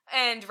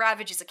 And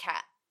Ravage is a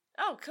cat.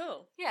 Oh,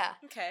 cool. Yeah.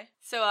 Okay.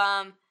 So,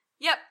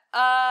 yep.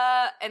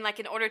 And like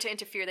in order to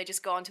interfere, they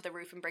just go onto the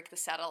roof and break the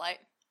satellite.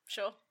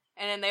 Sure.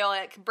 And then they all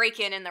like break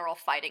in and they're all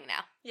fighting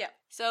now. Yeah.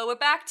 So we're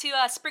back to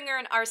Springer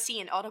and RC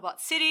in Autobot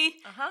City.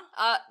 Uh-huh.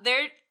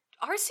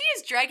 RC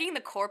is dragging the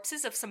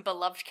corpses of some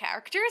beloved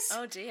characters.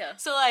 Oh, dear.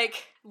 So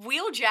like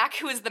Wheeljack,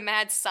 who is the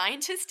mad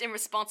scientist and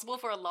responsible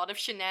for a lot of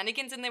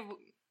shenanigans in the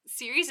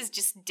series, is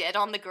just dead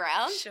on the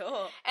ground.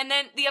 Sure. And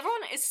then the other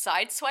one is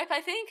Sideswipe, I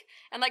think.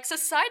 And like, so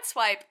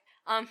Sideswipe,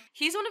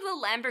 he's one of the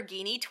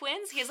Lamborghini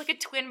twins. He has like a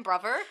twin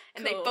brother,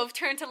 and Cool. they both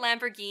turn to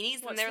Lamborghinis,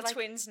 What's and they're the like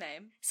twins'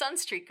 name?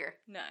 Sunstreaker.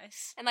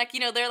 Nice. And like, you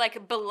know, they're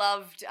like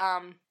beloved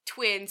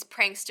twins,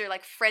 prankster,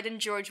 like Fred and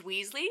George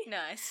Weasley.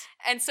 Nice.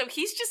 And so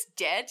he's just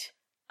dead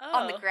Oh.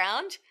 on the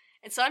ground.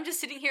 And so I'm just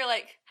sitting here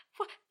like,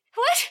 what?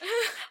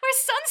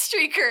 Where's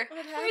Sunstreaker?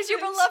 What Where's your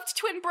happened? beloved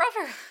twin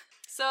brother?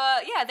 So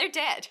yeah, they're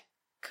dead.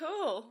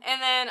 Cool.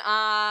 And then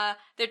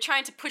they're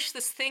trying to push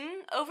this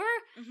thing over,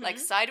 like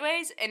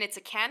sideways, and it's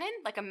a cannon,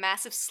 like a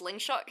massive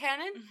slingshot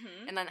cannon.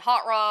 And then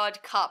Hot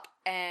Rod, Cup,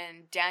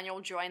 and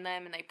Daniel join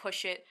them, and they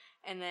push it.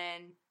 And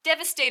then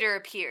Devastator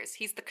appears.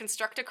 He's the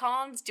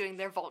Constructicons doing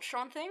their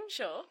Voltron thing.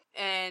 Sure.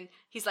 And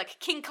he's like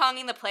King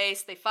Konging the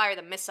place. They fire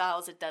the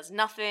missiles. It does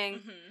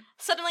nothing.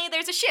 Suddenly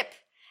there's a ship.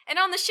 And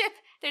on the ship,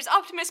 there's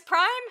Optimus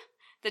Prime,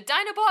 the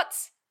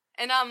Dinobots,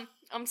 and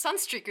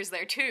Sunstreaker's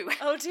there too.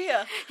 Oh,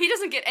 dear. He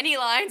doesn't get any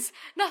lines.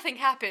 Nothing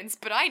happens,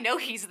 but I know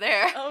he's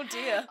there. Oh,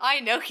 dear.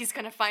 I know he's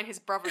gonna find his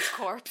brother's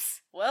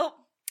corpse.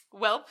 Well,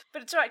 Welp.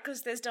 but it's right,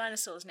 because there's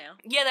dinosaurs now.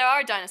 Yeah, there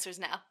are dinosaurs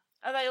now.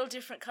 Are they all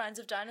different kinds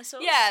of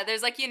dinosaurs? Yeah,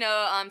 there's like, you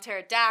know,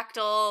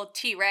 pterodactyl,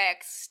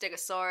 T-Rex,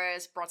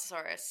 Stegosaurus,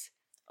 Brontosaurus.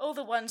 All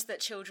the ones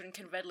that children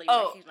can readily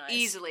Oh, recognize.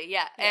 easily,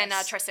 yeah. And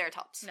Yes.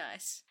 Triceratops.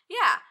 Nice.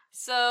 Yeah.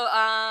 So,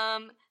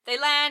 they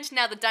land.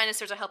 Now the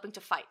dinosaurs are helping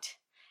to fight.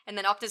 And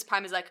then Optimus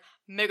Prime is like,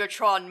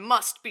 Megatron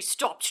must be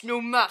stopped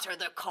no matter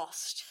the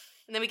cost.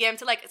 And then we get him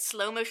to like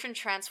slow motion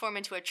transform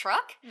into a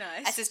truck.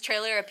 Nice. As his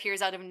trailer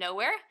appears out of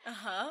nowhere.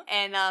 Uh-huh.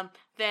 And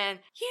then,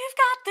 you've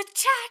got the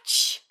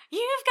touch,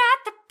 you've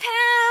got the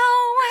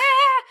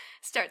power,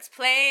 starts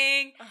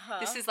playing. Uh-huh.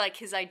 This is like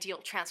his ideal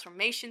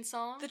transformation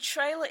song. The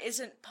trailer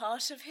isn't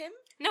part of him?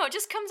 No, it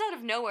just comes out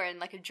of nowhere and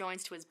like it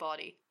joins to his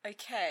body.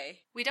 Okay.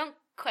 We don't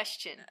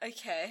question.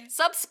 Okay.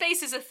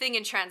 Subspace is a thing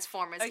in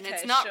Transformers, and Okay,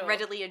 it's not sure.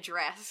 readily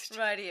addressed.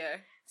 Radio.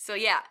 So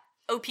yeah,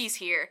 OP's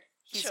here.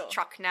 He's Sure.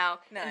 truck now.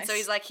 And Nice. so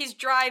he's like, he's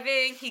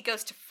driving, he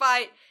goes to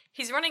fight,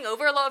 he's running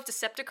over a lot of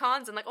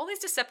Decepticons, and like all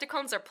these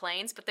Decepticons are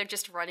planes, but they're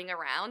just running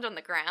around on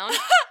the ground.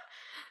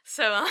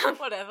 So,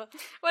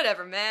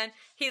 whatever, man.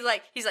 He's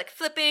like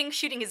flipping,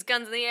 shooting his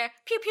guns in the air,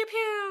 pew pew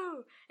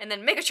pew! And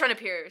then Megatron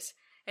appears,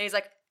 and he's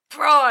like,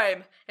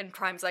 Prime! And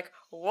Prime's like,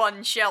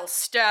 one shall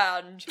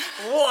stand,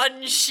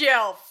 one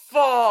shall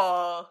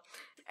fall.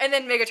 And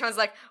then Megatron's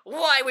like,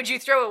 why would you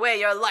throw away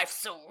your life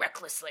so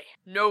recklessly?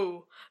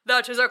 No,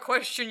 that is a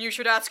question you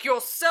should ask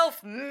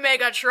yourself,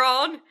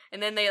 Megatron! And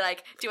then they,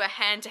 like, do a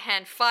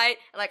hand-to-hand fight,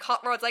 and, like,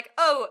 Hot Rod's like,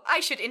 oh, I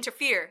should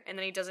interfere. And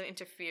then he doesn't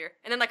interfere.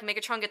 And then, like,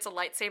 Megatron gets a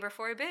lightsaber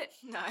for a bit.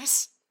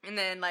 Nice. And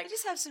then, like, They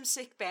just have some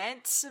sick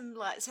bands, some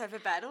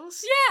lightsaber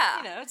battles. yeah!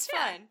 You know, it's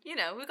Yeah. fine. You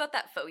know, we got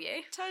that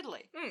foyer.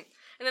 Totally.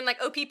 And then,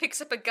 like, OP picks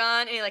up a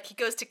gun, and, like, he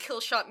goes to kill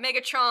shot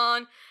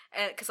Megatron,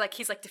 and because, like,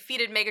 he's, like,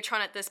 defeated Megatron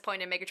at this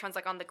point, and Megatron's,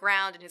 like, on the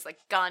ground, and his,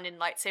 like, gun and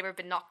lightsaber have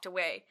been knocked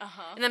away.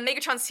 Uh-huh. And then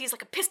Megatron sees,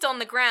 like, a pistol on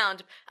the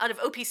ground out of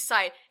OP's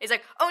sight. He's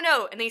like, oh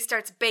no! And then he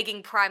starts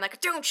begging Prime,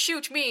 like, don't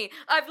shoot me!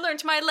 I've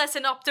learned my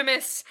lesson,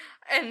 Optimus!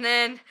 And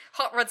then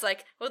Hot Rod's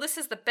like, well, this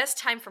is the best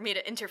time for me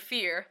to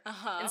interfere.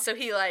 Uh-huh. And so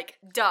he, like,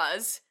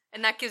 does,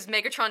 and that gives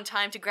Megatron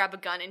time to grab a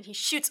gun, and he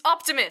shoots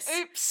Optimus!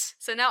 Oops.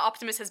 So now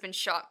Optimus has been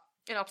shot.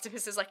 And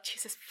Optimus is like,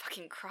 Jesus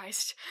fucking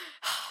Christ.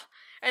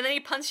 And then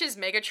he punches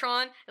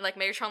Megatron, and like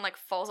Megatron like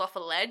falls off a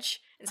ledge,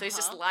 and so he's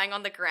just lying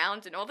on the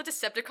ground, and all the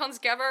Decepticons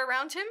gather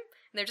around him,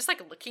 and they're just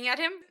like looking at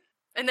him.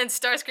 And then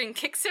Starscream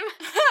kicks him.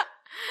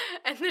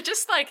 And they're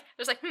just like,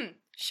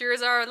 sure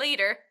is our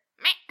leader.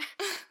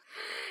 Meh.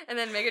 And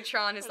then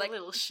Megatron is What like, a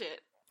little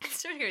shit.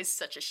 Astrotrain is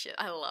such a shit.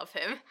 I love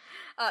him.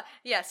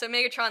 Yeah, so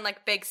Megatron,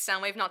 like, begs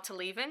Soundwave not to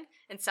leave him,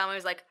 and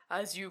Soundwave's like,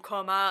 as you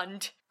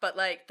command. But,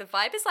 like, the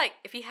vibe is like,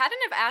 if he hadn't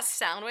have asked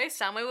Soundwave,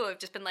 Soundwave would have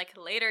just been like,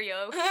 later,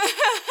 yo.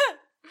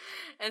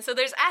 And so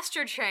there's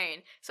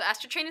Astrotrain. So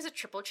Astrotrain is a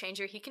triple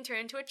changer. He can turn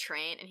into a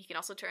train, and he can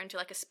also turn into,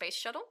 like, a space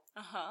shuttle.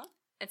 Uh-huh.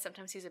 And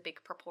sometimes he's a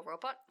big purple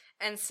robot.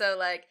 And so,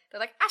 like, they're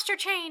like,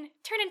 Astrotrain,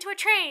 turn into a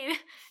train!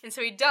 And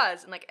so he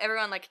does, and, like,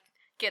 everyone, like,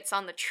 gets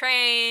on the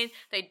train.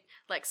 They,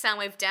 like,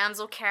 Soundwave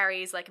Damsel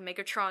carries, like,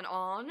 Megatron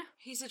on.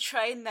 He's a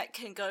train that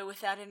can go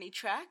without any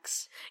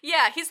tracks?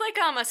 Yeah, he's like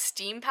a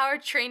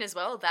steam-powered train as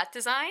well, that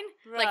design.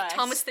 Right. Like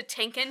Thomas the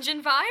Tank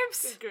Engine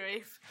vibes. Good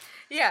grief.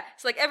 Yeah,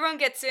 so, like, everyone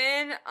gets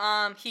in,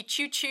 he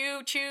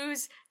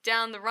chews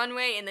down the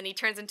runway, and then he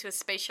turns into a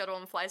space shuttle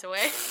and flies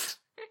away.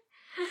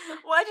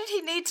 Why did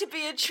he need to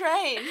be a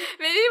train?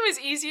 Maybe it was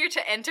easier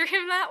to enter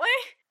him that way?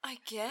 I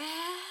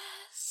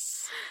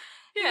guess.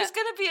 Yeah. He was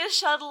gonna be a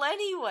shuttle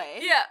anyway.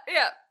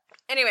 Yeah.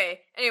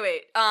 Anyway,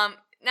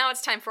 now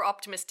it's time for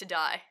Optimus to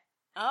die.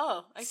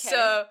 Oh, okay.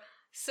 So,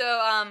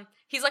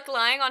 he's, like,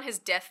 lying on his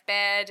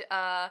deathbed.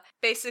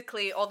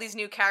 Basically, all these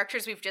new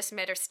characters we've just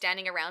met are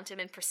standing around him,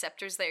 and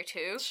Perceptor's there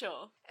too.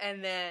 Sure.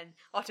 And then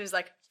Optimus is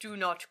like, do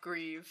not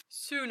grieve.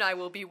 Soon I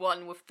will be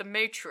one with the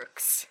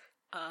Matrix.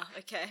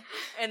 Okay.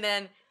 And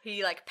then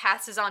he, like,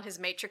 passes on his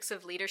Matrix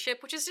of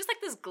Leadership, which is just,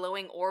 like, this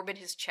glowing orb in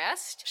his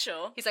chest.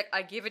 Sure. He's like,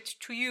 I give it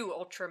to you,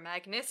 Ultra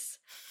Magnus.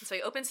 And so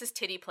he opens his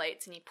titty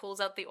plates, and he pulls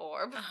out the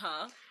orb.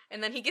 Uh-huh.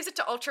 And then he gives it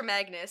to Ultra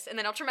Magnus, and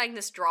then Ultra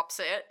Magnus drops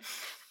it.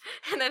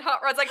 And then Hot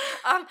Rod's like,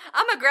 I'm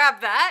gonna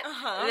grab that.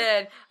 Uh-huh. And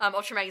then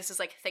Ultra Magnus is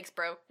like, thanks,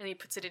 bro. And he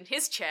puts it in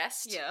his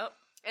chest. Yep.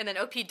 And then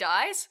OP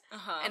dies.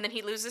 Uh-huh. And then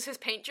he loses his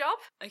paint job.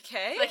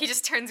 Okay. Like, he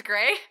just turns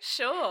gray.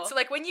 Sure. So,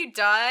 like, when you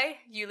die,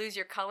 you lose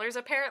your colors,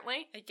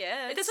 apparently. I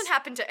guess. It doesn't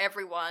happen to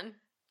everyone.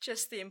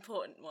 Just the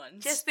important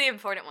ones. Just the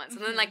important ones.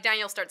 And then, like,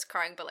 Daniel starts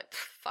crying, but, like,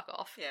 fuck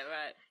off. Yeah,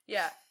 right.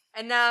 Yeah.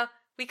 And now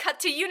we cut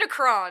to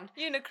Unicron.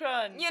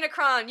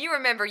 Unicron. You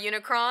remember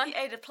Unicron. He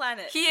ate a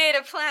planet. He ate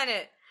a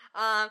planet.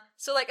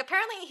 So, like,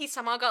 apparently he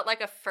somehow got,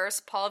 like, a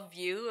first-paw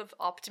view of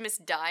Optimus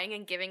dying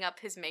and giving up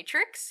his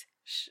Matrix.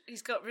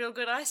 He's got real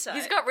good eyesight.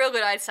 He's got real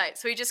good eyesight,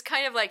 so he just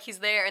kind of, like, he's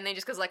there, and then he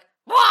just goes, like,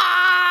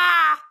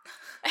 Wah!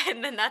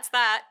 And then that's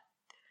that.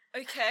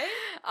 Okay.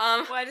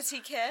 Why does he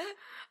care?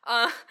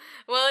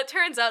 Well, it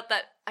turns out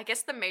that I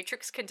guess the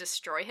Matrix can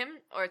destroy him,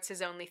 or it's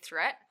his only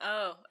threat.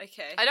 Oh,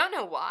 okay. I don't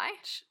know why.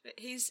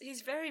 He's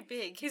very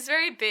big. He's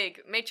very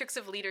big. Matrix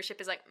of Leadership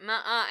is like,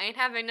 I ain't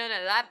having none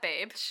of that,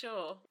 babe.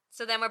 Sure.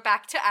 So then we're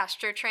back to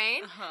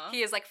Astrotrain. Uh-huh.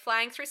 He is, like,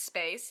 flying through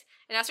space,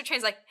 and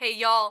Astrotrain's like, hey,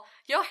 y'all,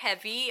 you're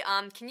heavy,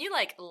 can you,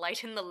 like,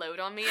 lighten the load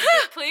on me a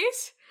bit,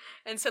 please?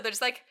 And so they're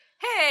just like,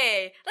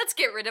 hey, let's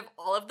get rid of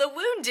all of the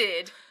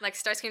wounded. Like,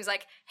 Starscream's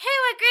like,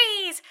 who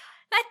agrees?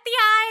 Let the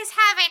eyes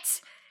have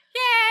it!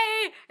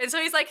 Yay! And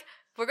so he's like,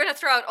 we're gonna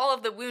throw out all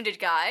of the wounded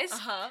guys.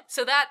 Uh-huh.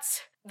 So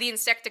that's the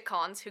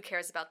Insecticons. Who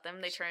cares about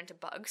them? They turn into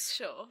bugs.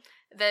 Sure.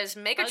 There's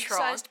Megatron.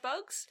 Bug-sized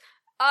bugs?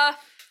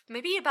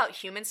 Maybe about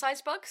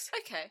human-sized bugs?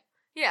 Okay.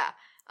 Yeah.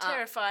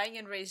 Terrifying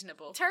and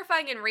reasonable.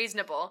 Terrifying and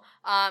reasonable.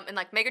 And,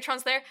 like,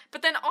 Megatron's there.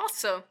 But then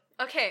also,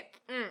 okay,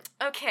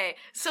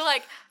 so,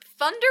 like,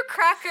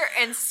 Thundercracker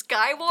and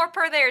Skywarp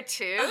are there,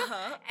 too.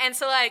 Uh-huh. And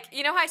so, like,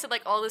 you know how I said,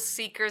 like, all the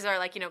Seekers are,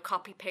 like, you know,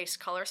 copy-paste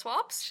color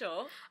swaps?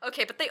 Sure.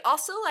 Okay, but they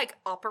also, like,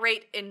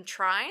 operate in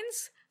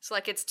trines. So,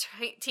 like, it's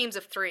teams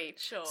of 3.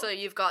 Sure. So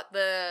you've got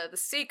the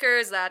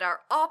Seekers that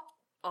are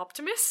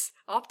Optimus?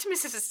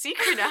 Optimus is a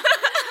Seeker now.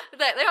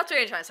 They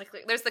operate in trines. Like,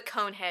 there's the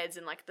Cone Heads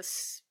and, like, the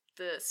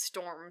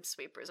Storm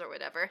Sweepers or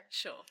whatever.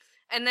 Sure.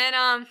 And then,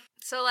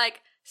 so,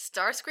 like,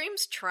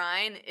 Starscream's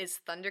trine is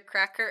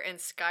Thundercracker and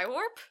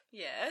Skywarp.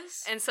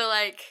 Yes. And so,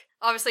 like,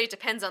 obviously it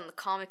depends on the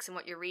comics and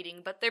what you're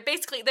reading, but they're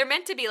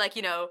meant to be, like,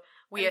 you know,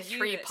 we have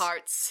 3 unit.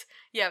 parts.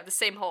 Yeah, the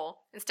same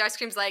whole. And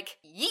Starscream's like,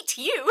 yeet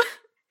you!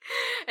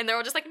 And they're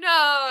all just like,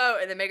 no!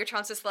 And then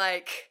Megatron's just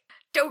like,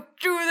 don't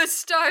do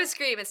this,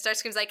 Starscream! And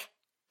Starscream's like,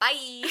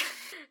 bye!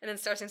 And then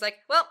Starscream's like,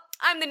 well,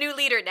 I'm the new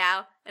leader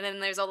now. And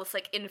then there's all this,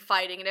 like,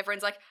 infighting, and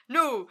everyone's like,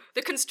 no,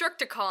 the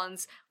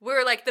Constructicons,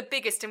 we're, like, the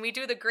biggest, and we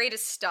do the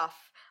greatest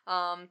stuff.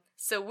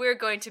 So we're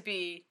going to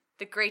be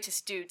the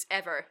greatest dudes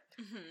ever.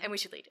 Mm-hmm. And we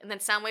should lead. And then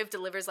Soundwave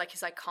delivers, like,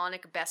 his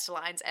iconic best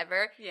lines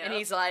ever. Yeah. And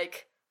he's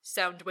like,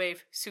 Soundwave,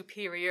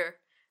 superior.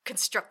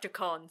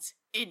 Constructicons,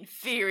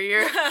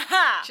 inferior.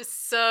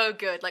 Just so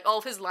good. Like, all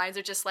of his lines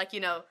are just, like,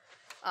 you know,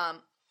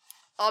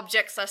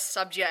 object /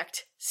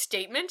 subject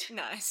statement.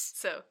 Nice.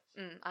 So,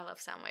 I love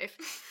Soundwave.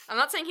 I'm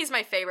not saying he's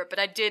my favorite, but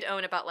I did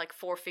own about, like,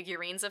 4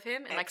 figurines of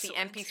him, and, like, the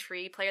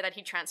MP3 player that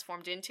he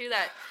transformed into,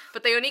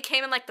 but they only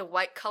came in, like, the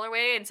white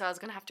colorway, and so I was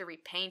gonna have to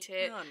repaint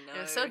it. Oh, no. And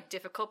it was so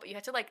difficult, but you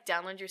had to, like,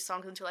 download your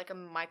songs into, like, a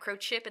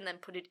microchip and then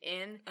put it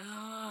in.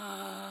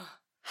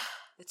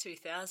 The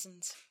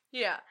 2000s.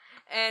 Yeah.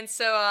 And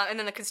so, and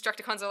then the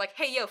Constructicons are like,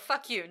 hey, yo,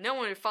 fuck you. No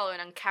one would follow an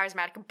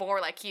uncharismatic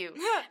bore like you.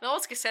 And all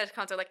the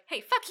Decepticons are like,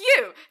 hey, fuck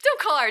you. Don't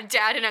call our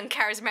dad an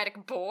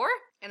uncharismatic bore.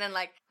 And then,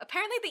 like,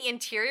 apparently the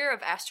interior of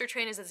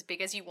Astrotrain is as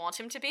big as you want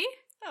him to be.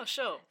 Oh,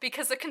 sure.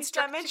 Because the It's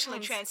Constructicons...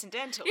 dimensionally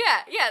transcendental.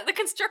 Yeah, the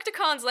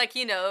Constructicons, like,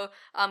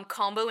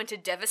 combo into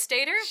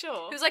Devastator.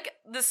 Sure. Who's, like,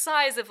 the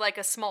size of, like,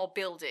 a small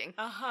building.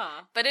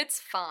 Uh-huh. But it's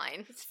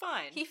fine. It's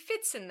fine. He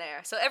fits in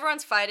there. So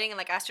everyone's fighting, and,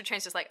 like,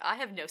 Astrotrain's just like, I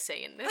have no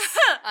say in this.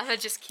 I'm gonna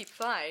just keep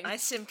flying. I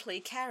simply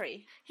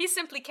carry. He's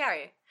simply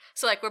carry.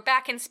 So, like, we're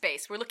back in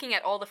space. We're looking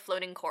at all the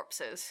floating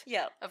corpses.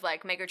 Yep. Of,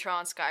 like,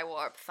 Megatron,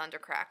 Skywarp,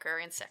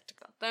 Thundercracker,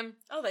 Insecticon. Them.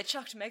 Oh, they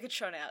chucked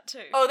Megatron out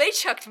too. Oh, they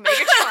chucked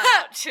Megatron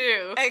out,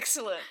 too.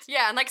 Excellent.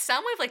 Yeah, and, like,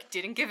 Soundwave, like,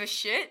 didn't give a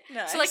shit.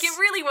 Nice. So, like, it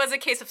really was a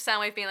case of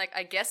Soundwave being like,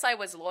 I guess I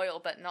was loyal,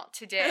 but not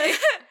today.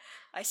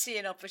 I see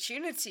an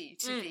opportunity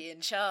to be in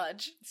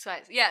charge. So,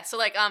 yeah, so,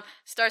 like,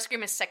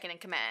 Starscream is second in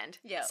command.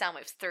 Yep.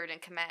 Soundwave's third in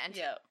command.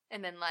 Yep.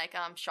 And then, like,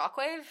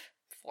 Shockwave,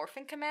 fourth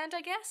in command,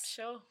 I guess?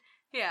 Sure.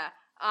 Yeah.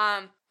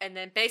 And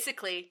then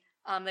basically,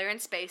 they're in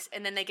space,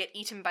 and then they get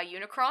eaten by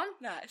Unicron.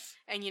 Nice.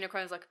 And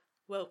Unicron's like,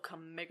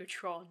 welcome,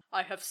 Megatron.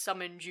 I have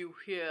summoned you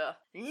here.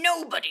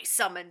 Nobody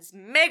summons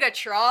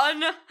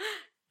Megatron!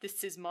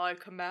 This is my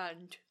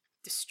command.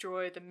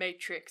 Destroy the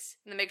Matrix.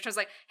 And the Megatron's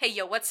like, hey,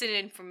 yo, what's in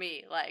it for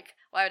me? Like,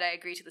 why would I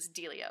agree to this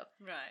dealio?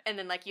 Right. And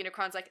then, like,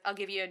 Unicron's like, I'll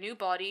give you a new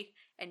body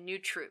and new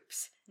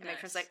troops. And Nice.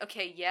 Megatron's like,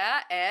 okay,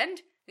 yeah,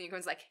 and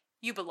Unicron's like,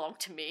 you belong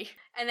to me.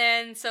 And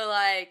then, so,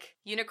 like,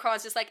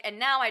 Unicron's just like, and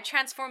now I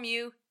transform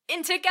you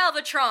into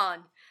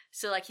Galvatron.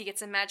 So, like, he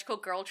gets a magical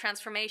girl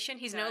transformation.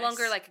 He's no Nice.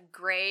 longer, like,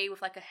 gray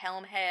with, like, a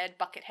helm head,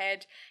 bucket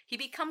head. He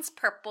becomes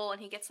purple, and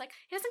he gets, like,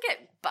 he doesn't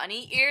get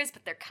bunny ears,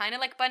 but they're kind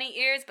of like bunny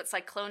ears, but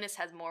Cyclonus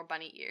has more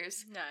bunny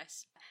ears.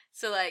 Nice.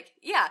 So, like,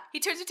 yeah, he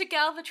turns into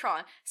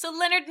Galvatron. So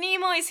Leonard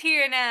Nimoy's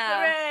here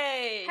now.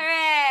 Hooray!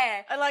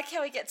 Hooray! I like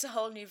how he gets a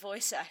whole new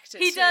voice actor.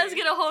 He too. does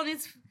get a whole new...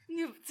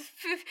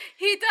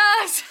 He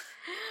does!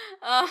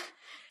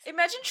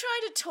 Imagine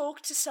trying to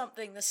talk to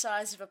something the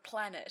size of a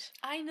planet.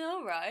 I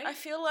know, right? I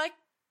feel like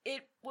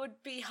it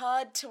would be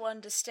hard to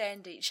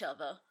understand each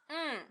other,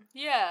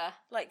 Yeah.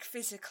 like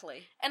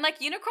physically. And, like,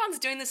 Unicron's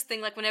doing this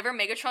thing, like, whenever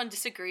Megatron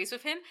disagrees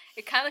with him,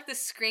 it kind of, like, the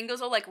screen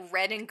goes all, like,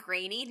 red and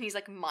grainy, and he's,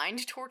 like,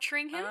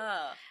 mind-torturing him.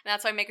 Ah. And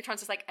that's why Megatron's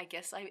just like, I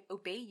guess I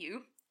obey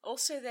you.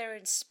 Also, they're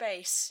in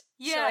space.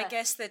 Yeah. So I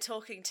guess they're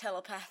talking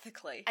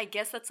telepathically. I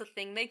guess that's a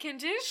thing they can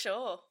do.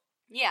 Sure.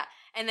 Yeah.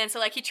 And then, so,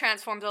 like, he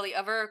transforms all the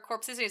other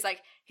corpses, and he's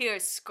like,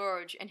 here's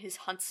Scourge and his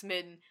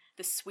huntsmen,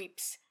 the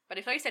sweeps. But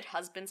I thought he said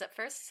husbands at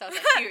first, so I was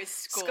like, here's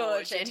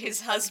Scourge and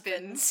his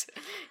husbands.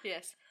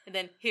 Yes. And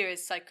then here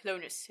is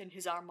Cyclonus and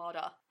his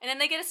armada. And then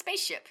they get a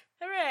spaceship.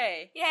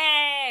 Hooray!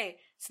 Yay!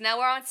 So now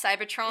we're on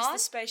Cybertron. Is the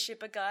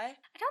spaceship a guy?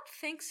 I don't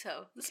think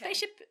so. The Okay.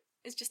 spaceship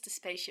is just a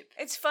spaceship.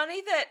 It's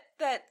funny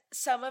that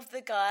some of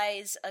the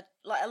guys are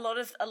like a lot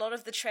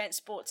of the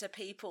transports are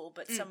people,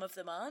 but some of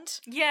them aren't.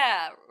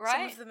 Yeah,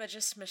 right? Some of them are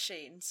just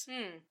machines.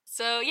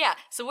 So, yeah.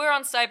 So we're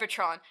on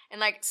Cybertron,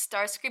 and, like,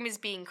 Starscream is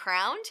being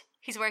crowned.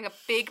 He's wearing a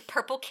big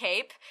purple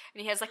cape,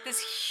 and he has, like, this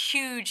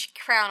huge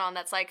crown on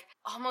that's, like,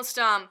 almost,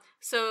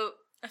 so...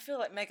 I feel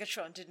like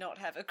Megatron did not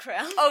have a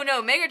crown. Oh,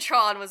 no,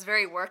 Megatron was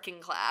very working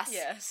class.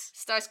 Yes.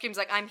 Starscream's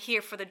like, I'm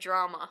here for the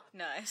drama.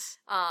 Nice.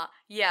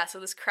 Yeah, so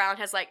this crown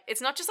has, like,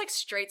 it's not just, like,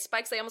 straight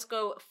spikes, they almost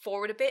go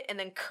forward a bit and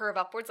then curve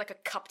upwards like a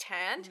cupped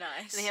hand.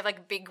 Nice. And they have,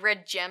 like, big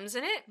red gems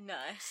in it.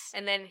 Nice.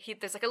 And then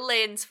there's, like, a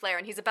lens flare,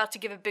 and he's about to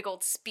give a big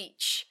old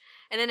speech.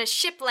 And then a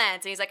ship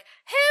lands, and he's like,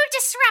 who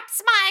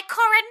disrupts my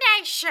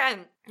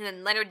coronation? And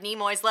then Leonard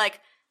Nimoy's like,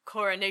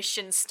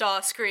 coronation,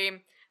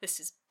 Starscream. This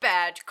is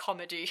bad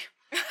comedy.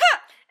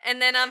 And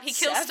then he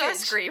kills Savage.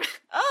 Starscream.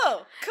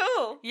 Oh,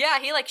 cool. Yeah,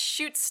 he, like,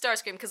 shoots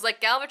Starscream, because,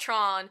 like,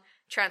 Galvatron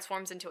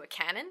transforms into a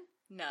cannon.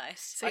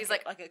 Nice. So he's,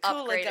 like a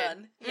cooler upgraded.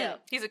 gun. Yeah.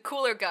 He's a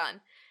cooler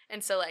gun.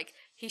 And so, like,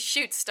 he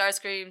shoots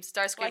Starscream,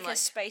 Like a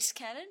space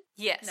cannon?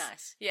 yes.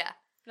 Nice. Yeah.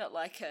 Not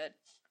like a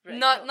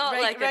Not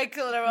like a-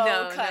 regular old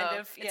no, kind no.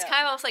 of. It's Yeah.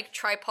 kind of almost like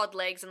tripod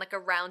legs and, like, a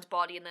round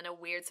body and then a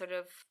weird sort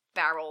of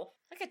barrel.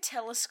 Like a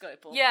telescope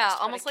almost. Yeah,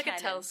 but almost like a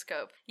cannon.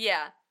 telescope.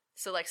 Yeah.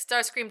 So, like,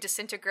 Starscream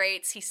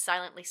disintegrates, he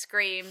silently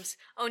screams,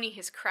 only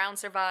his crown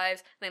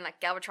survives, and then, like,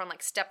 Galvatron,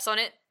 like, steps on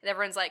it, and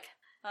everyone's like,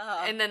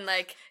 and then,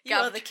 like,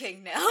 You're the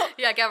king now.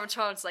 yeah,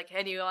 Galvatron's like,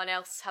 anyone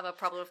else have a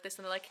problem with this?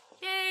 And they're like,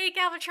 yay,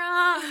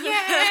 Galvatron,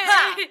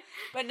 yay!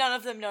 But none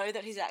of them know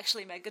that he's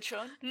actually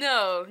Megatron.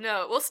 No.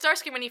 Well,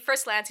 Starscream, when he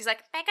first lands, he's like,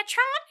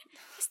 Megatron?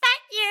 Is that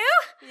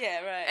you? Yeah,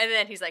 right. And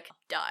then he's like,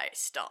 die,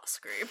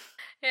 Starscream.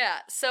 Yeah,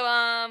 so,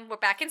 we're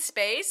back in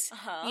space.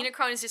 Uh-huh.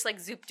 Unicron is just, like,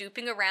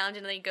 zoop-dooping around,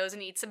 and then he goes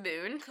and eats a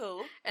moon.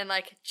 Cool. And,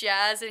 like,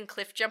 Jazz and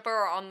Cliffjumper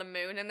are on the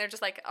moon, and they're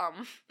just like,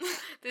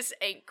 this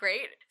ain't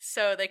great.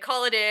 So they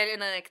call it in,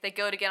 and then, like, they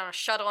go to get on a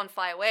shuttle and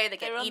fly away. They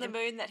get They're on eaten. the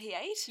moon that he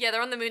ate? Yeah,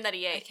 they're on the moon that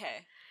he ate.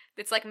 Okay.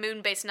 It's like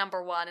moon base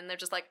number 1, and they're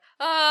just like,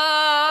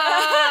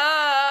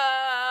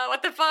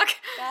 what the fuck?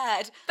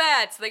 Bad.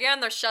 So they get on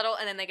their shuttle,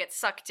 and then they get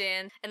sucked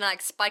in, and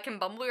like Spike and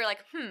Bumblebee are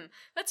like,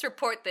 let's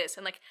report this.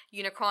 And like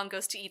Unicron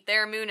goes to eat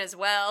their moon as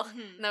well,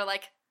 and they're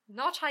like,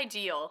 not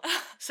ideal.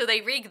 So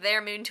they rig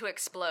their moon to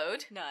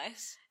explode.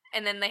 Nice.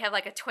 And then they have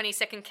like a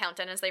 20-second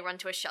countdown as they run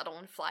to a shuttle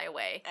and fly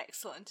away.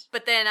 Excellent.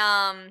 But then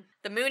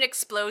the moon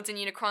explodes in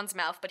Unicron's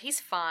mouth, but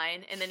he's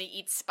fine, and then he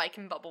eats Spike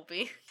and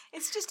Bumblebee.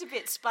 It's just a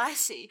bit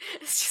spicy.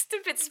 It's just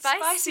a bit spicy.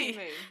 Spicy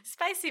moon.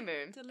 Spicy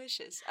moon.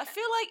 Delicious. I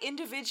feel like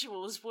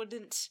individuals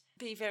wouldn't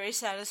be very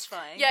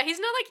satisfying. Yeah, he's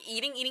not like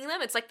eating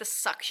them. It's like the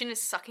suction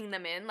is sucking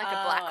them in like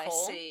a black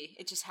hole. I see.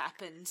 It just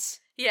happens.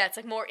 Yeah, it's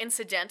like more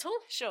incidental.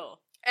 Sure.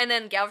 And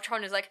then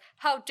Galvatron is like,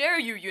 "How dare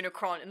you,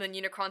 Unicron?" And then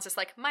Unicron's just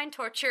like, "Mind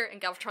torture."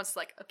 And Galvatron's just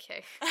like,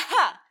 "Okay."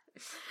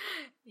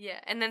 Yeah,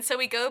 and then so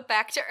we go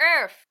back to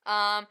Earth.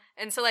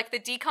 And so like the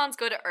decons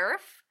go to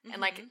Earth, and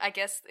like I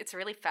guess it's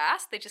really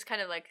fast. They just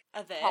kind of like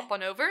Are there? hop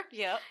on over.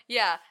 Yep.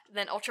 Yeah.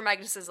 Then Ultra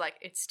Magnus is like,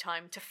 "It's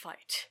time to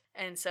fight."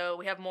 And so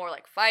we have more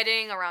like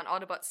fighting around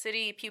Autobot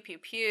City, pew pew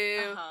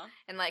pew.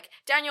 And like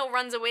Daniel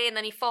runs away and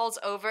then he falls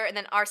over and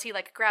then RC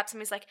like grabs him,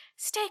 he's like,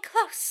 "Stay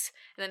close."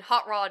 And then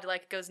Hot Rod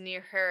like goes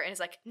near her and is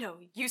like, "No,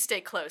 you stay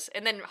close."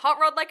 And then Hot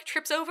Rod like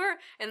trips over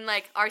and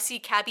like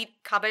RC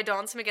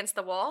cabedons him against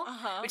the wall.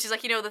 Which is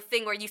like, you know, the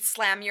thing where you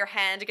slam your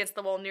hand against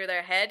the wall near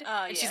their head.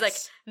 And she's like,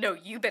 "No,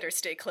 you better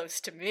stay close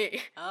to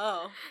me."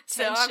 Oh,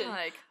 so tension. I'm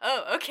like,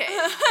 oh, okay,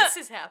 this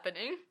is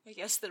happening. I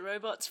guess the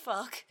robots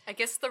fuck.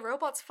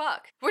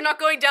 We're not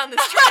going down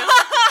this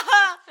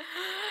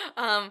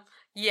trail.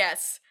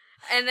 Yes.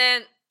 And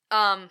then,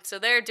 so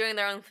they're doing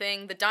their own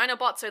thing. The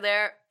Dinobots are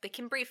there. They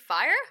can breathe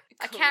fire?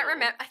 Cool. I can't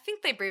remember. I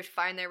think they breathed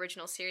fire in the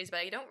original series, but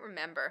I don't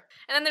remember.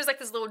 And then there's like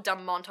this little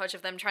dumb montage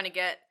of them trying to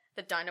get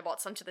the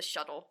Dinobots onto the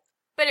shuttle.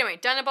 But anyway,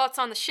 Dinobots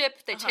on the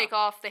ship. They take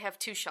off. They have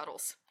 2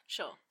 shuttles.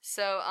 Sure.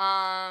 So,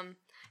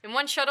 in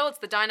one shuttle, it's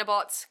the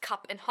Dinobots,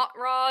 Cup and Hot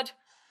Rod.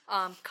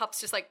 Cup's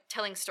just like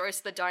telling stories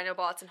to the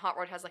Dinobots, and Hot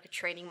Rod has like a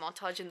training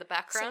montage in the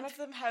background. Some of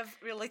them have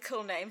really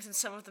cool names, and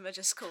some of them are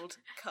just called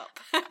Cup.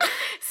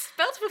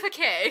 Spelt with a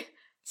K.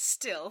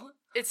 Still.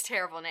 It's a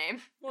terrible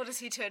name. What does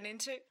he turn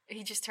into?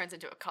 He just turns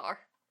into a car.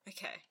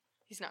 Okay.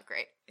 He's not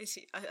great. Is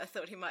he? I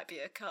thought he might be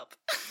a cup.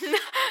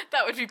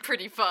 That would be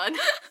pretty fun.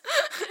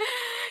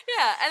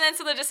 Yeah, and then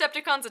so the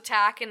Decepticons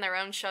attack in their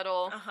own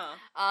shuttle.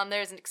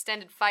 There's an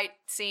extended fight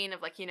scene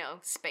of like, you know,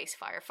 space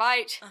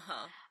firefight.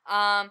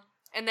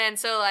 And then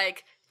so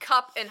like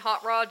Cup and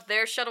Hot Rod,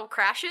 their shuttle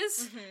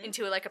crashes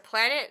into like a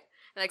planet.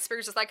 And like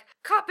Spurger's just like,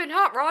 "Cup and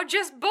Hot Rod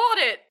just bought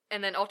it."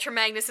 And then Ultra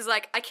Magnus is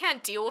like, "I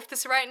can't deal with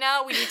this right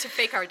now. We need to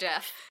fake our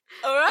death."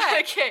 All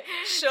right. Okay.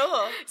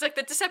 Sure. It's like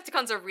the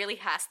Decepticons are really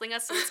hassling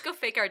us, so let's go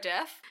fake our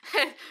death.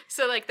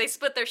 So like they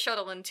split their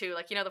shuttle into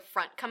like, you know, the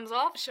front comes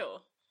off.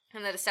 Sure.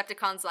 And the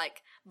Decepticons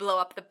like blow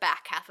up the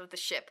back half of the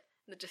ship.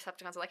 The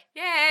Decepticons are like,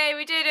 "Yay,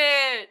 we did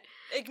it!"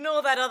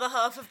 Ignore that other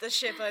half of the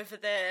ship over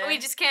there. We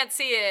just can't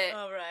see it.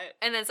 All right.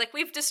 And then it's like,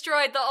 we've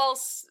destroyed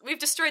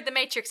the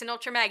Matrix and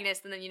Ultra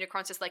Magnus. And then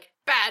Unicron's just like,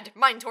 "Bad,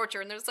 mind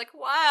torture." And they're just like,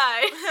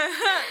 "Why?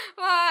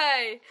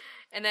 Why?"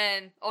 And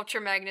then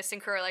Ultra Magnus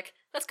and Crew are like,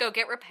 "Let's go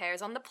get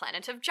repairs on the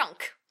planet of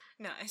junk."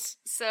 Nice.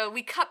 So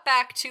we cut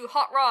back to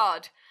Hot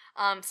Rod.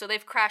 So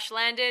they've crash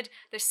landed.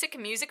 There's sick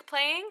music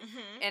playing,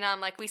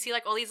 and like we see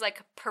like all these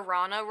like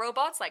piranha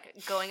robots like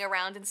going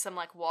around in some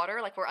like water,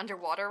 like we're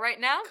underwater right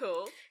now.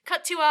 Cool.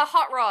 Cut to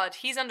Hot Rod.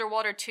 He's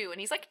underwater too, and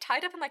he's like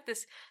tied up in like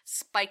this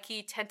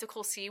spiky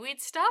tentacle seaweed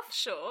stuff.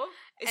 Sure.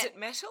 Is it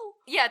metal?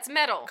 Yeah, it's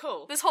metal.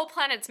 Cool. This whole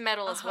planet's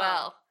metal as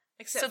well.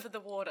 Except for the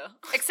water.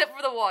 Except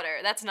for the water.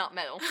 That's not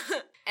metal.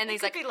 And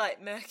he's like, could be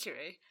like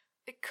mercury.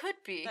 It could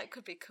be. That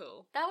could be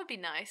cool. That would be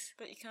nice.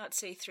 But you can't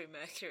see through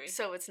mercury.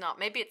 So it's not.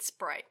 Maybe it's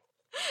Sprite.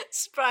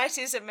 Sprite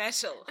is a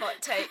metal.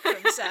 Hot take from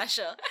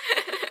Sasha.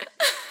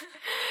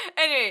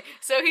 Anyway,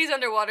 so he's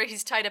underwater.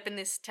 He's tied up in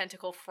this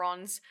tentacle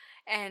fronds,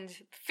 and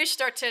fish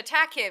start to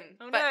attack him.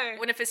 Oh, but no.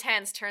 one of his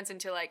hands turns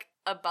into like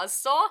a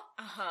buzzsaw.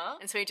 Uh-huh.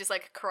 And so he just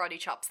like karate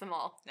chops them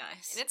all.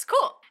 Nice. And it's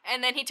cool.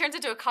 And then he turns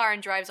into a car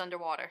and drives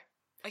underwater.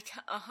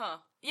 Uh-huh.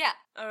 Yeah.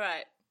 All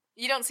right.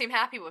 You don't seem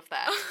happy with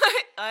that.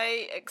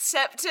 I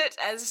accept it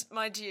as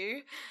my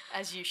due.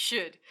 As you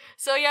should.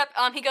 So, yep,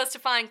 he goes to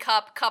find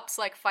Cup. Cup's,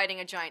 like, fighting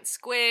a giant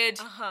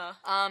squid.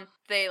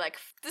 They, like,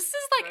 this is,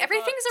 like, Robot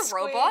everything's a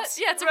robot. squids.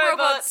 Yeah, it's a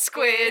robot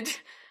squid.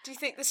 Do you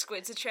think the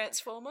squid's a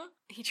transformer?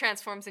 He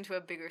transforms into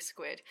a bigger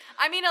squid.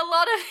 I mean, a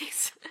lot of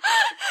these...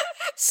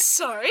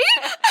 Sorry?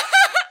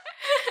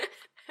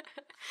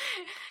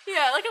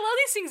 Yeah, like, a lot of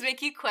these things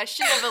make you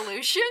question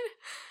evolution.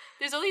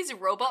 There's all these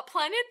robot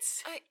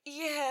planets.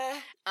 Yeah.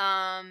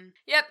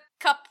 Yep,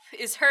 Cup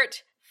is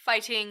hurt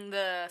fighting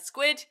the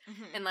squid,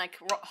 and, like,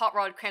 Hot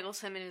Rod cradles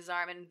him in his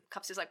arm, and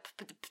Cup's just like,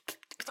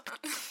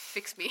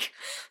 "Fix me."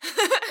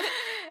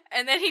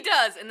 And then he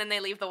does, and then they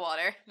leave the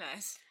water.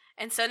 Nice.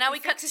 And so now we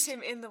cut fixes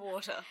him in the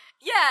water.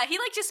 Yeah, he,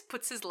 like, just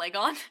puts his leg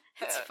on.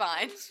 It's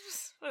fine.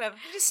 Whatever,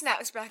 he just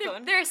snaps back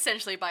on. They're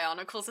essentially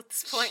bionicles at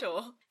this point.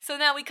 Sure. So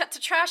now we cut to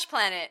Trash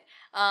Planet.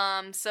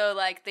 So,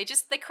 like,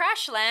 they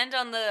crash land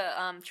on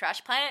the,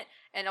 Trash Planet,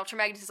 and Ultra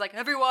Magnus is like,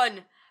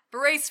 "Everyone,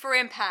 brace for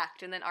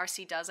impact," and then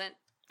RC doesn't.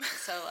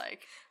 So,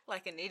 like...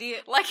 Like an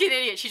idiot. Like an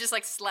idiot. She just,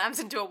 like, slams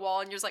into a wall,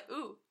 and you're just like,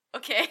 ooh,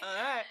 okay.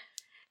 Alright.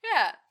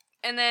 Yeah.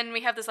 And then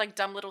we have this, like,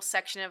 dumb little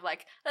section of,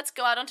 like, let's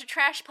go out onto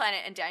Trash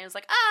Planet. And Daniel's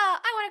like, I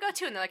want to go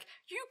too. And they're like,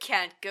 you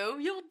can't go,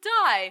 you'll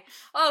die.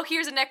 Oh,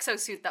 here's an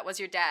exosuit that was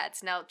your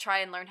dad's. Now try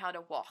and learn how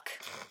to walk.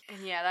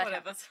 And yeah, that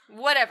happens.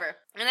 Whatever.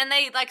 And then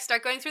they, like,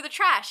 start going through the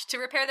trash to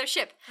repair their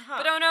ship.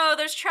 But oh no,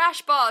 there's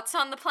trash bots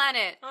on the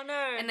planet. Oh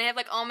no. And they have,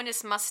 like,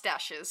 ominous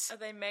mustaches. Are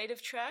they made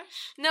of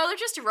trash? No, they're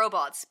just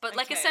robots. But,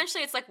 like, Okay.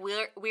 essentially it's like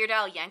Weird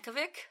Al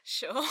Yankovic.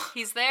 Sure.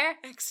 He's there.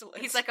 Excellent.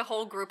 He's like a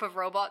whole group of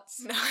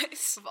robots.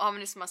 Nice. Of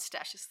ominous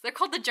mustaches. They're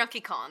called the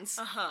Junkie Cons.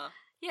 Uh-huh.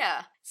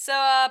 Yeah. So,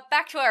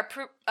 back to our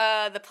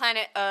the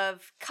planet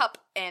of Cup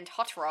and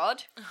Hot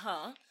Rod.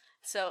 Uh-huh.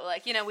 So,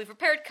 like, you know, we've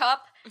repaired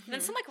Cup, and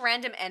then some, like,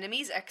 random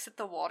enemies exit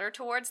the water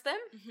towards them,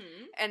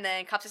 and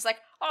then Cup's just like,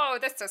 oh,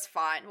 this is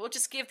fine. We'll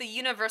just give the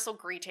universal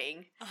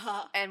greeting,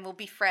 and we'll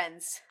be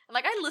friends.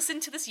 Like, I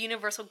listened to this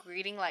universal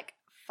greeting, like,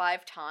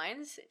 5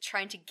 times,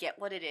 trying to get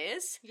what it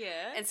is.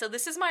 Yeah. And so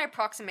this is my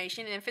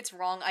approximation, and if it's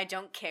wrong, I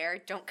don't care.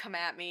 Don't come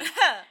at me.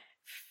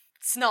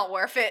 It's not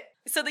worth it.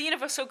 So the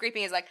universal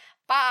greeting is like,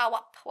 ba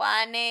wap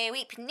wane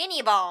weep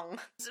ninny bong.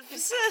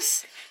 It's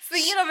It's the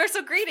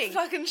universal greeting.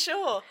 fucking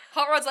sure.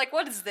 Hot Rod's like,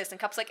 what is this? And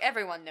Cup's like,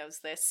 everyone knows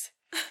this.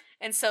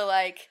 And so,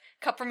 like,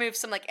 Cup removes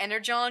some, like,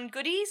 Energon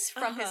goodies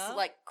from his,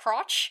 like,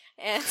 crotch.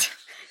 And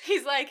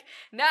he's like,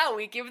 now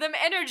we give them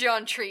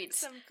Energon treats.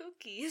 Some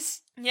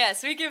cookies. Yeah,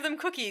 so we give them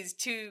cookies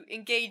to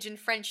engage in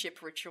friendship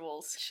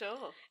rituals.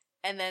 Sure.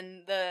 And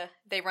then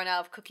they run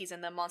out of cookies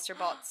and the monster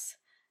bots.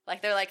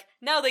 Like, they're like,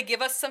 now they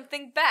give us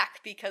something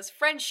back because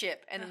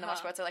friendship. And then the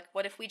monster bots are like,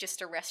 what if we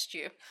just arrest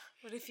you?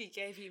 What if he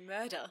gave you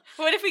murder?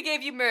 What if we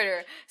gave you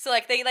murder? So,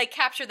 like, they, like,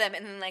 capture them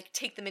and then, like,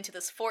 take them into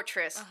this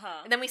fortress.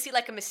 And then we see,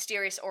 like, a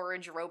mysterious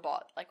orange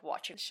robot, like,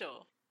 watching.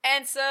 Sure.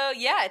 And so,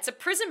 yeah, it's a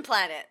prison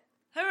planet.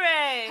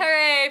 Hooray!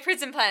 Hooray,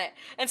 prison planet.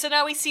 And so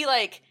now we see,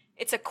 like,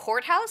 it's a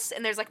courthouse,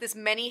 and there's, like, this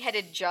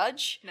many-headed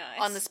judge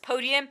on this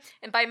podium.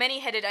 And by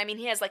many-headed, I mean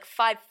he has, like,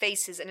 5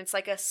 faces, and it's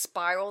like a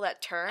spiral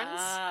that turns.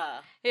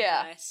 Ah.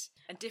 Yeah. Nice.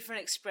 And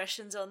different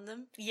expressions on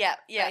them. Yeah.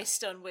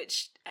 Based on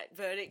which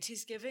verdict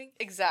he's giving.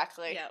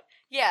 Exactly. Yep.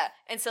 Yeah,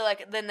 and so,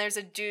 like, then there's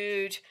a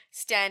dude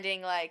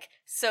standing, like,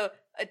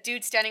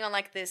 on,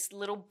 like, this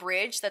little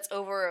bridge that's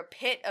over a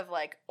pit of,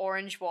 like,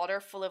 orange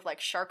water full of, like,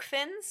 shark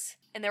fins,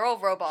 and they're all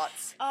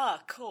robots.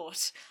 Ah,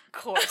 court.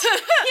 Court.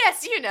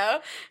 Yes, you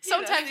know.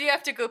 Sometimes you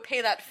have to go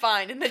pay that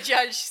fine, and the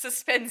judge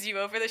suspends you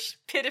over the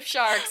pit of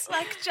sharks.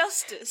 Like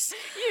justice.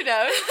 You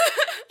know.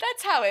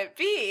 That's how it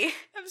be.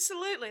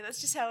 Absolutely, that's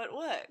just how it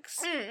works.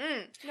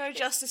 Mm-mm. No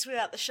justice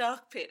without the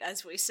shark pit,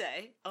 as we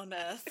say, on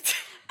Earth.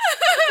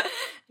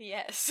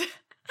 Yes.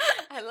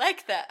 I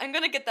like that. I'm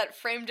gonna get that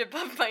framed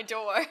above my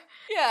door.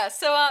 Yeah,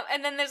 so,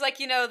 and then there's, like,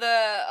 you know,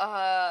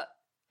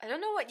 I don't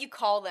know what you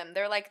call them.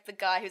 They're, like, the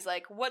guy who's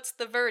like, what's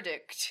the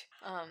verdict?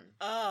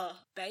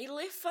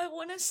 Bailiff, I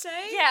want to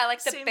say? Yeah,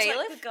 like the Seems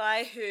bailiff? like the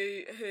guy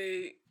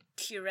who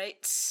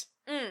curates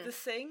the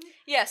thing.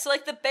 Yeah, so,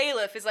 like, the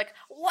bailiff is like,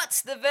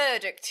 what's the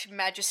verdict,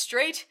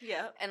 magistrate?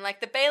 Yeah. And,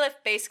 like, the bailiff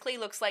basically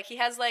looks like he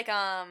has, like,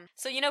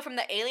 so, you know, from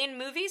the Alien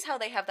movies, how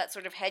they have that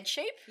sort of head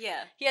shape?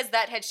 Yeah. He has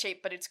that head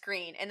shape, but it's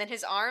green. And then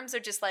his arms are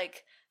just,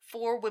 like,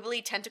 4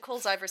 wibbly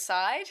tentacles either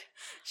side.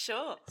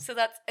 Sure. So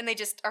and they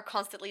just are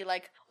constantly,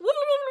 like,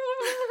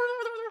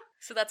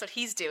 so that's what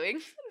he's doing.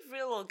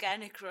 Real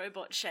organic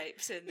robot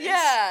shapes in this.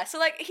 Yeah, so,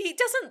 like, he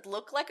doesn't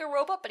look like a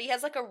robot, but he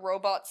has, like, a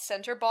robot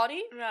center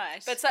body.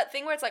 Right. But it's that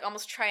thing where it's, like,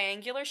 almost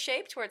triangular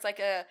shaped, where it's, like,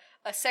 a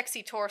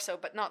sexy torso,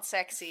 but not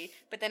sexy.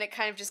 But then it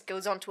kind of just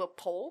goes onto a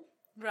pole.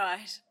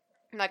 Right.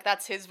 And, like,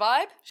 that's his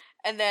vibe.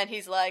 And then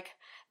he's like,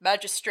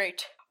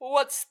 magistrate,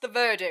 what's the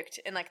verdict?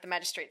 And, like, the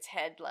magistrate's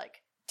head,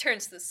 like,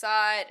 turns to the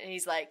side, and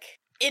he's like,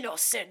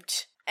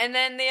 innocent. And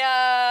then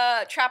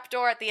the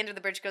trapdoor at the end of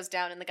the bridge goes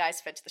down, and the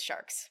guy's fed to the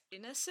sharks.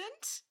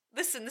 Innocent?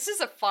 Listen, this is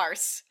a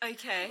farce.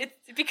 Okay.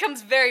 It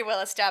becomes very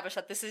well established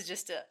that this is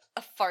just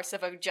a farce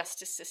of a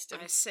justice system.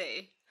 I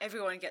see.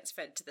 Everyone gets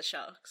fed to the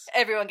sharks.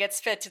 Everyone gets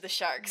fed to the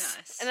sharks.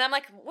 Nice. And I'm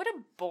like, what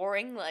a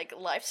boring, like,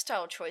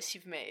 lifestyle choice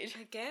you've made.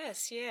 I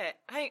guess, yeah.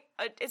 Hey,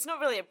 it's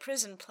not really a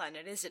prison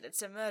planet, is it?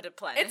 It's a murder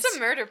planet. It's a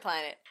murder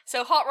planet.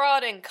 So Hot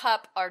Rod and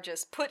Cup are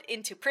just put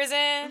into prison.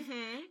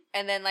 Mm-hmm.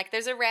 And then, like,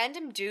 there's a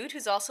random dude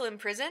who's also in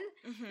prison.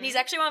 Mm-hmm. And he's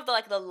actually one of the,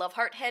 like, the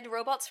Loveheart head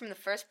robots from the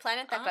first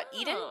planet that got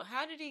eaten. Oh,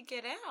 how did he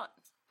get out?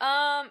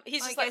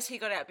 He's just I guess he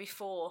got out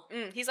before.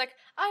 he's like,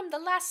 I'm the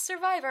last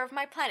survivor of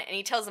my planet. And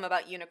he tells them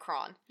about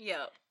Unicron.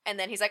 Yep. And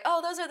then he's like,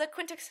 oh, those are the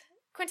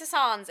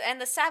Quintessons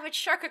and the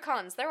Savage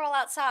Sharkicons. They're all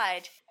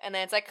outside. And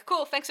then it's like,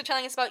 cool, thanks for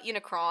telling us about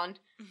Unicron.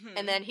 Mm-hmm.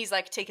 And then he's,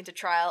 like, taken to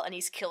trial, and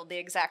he's killed the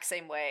exact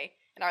same way.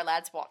 And our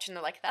lads watch, and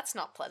they're like, that's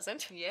not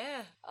pleasant.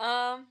 Yeah.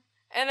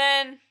 And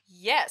then,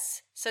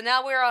 yes. So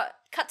now we're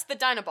cut to the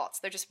Dinobots.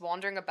 They're just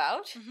wandering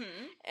about.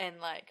 Mm-hmm. And,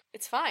 like,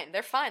 it's fine.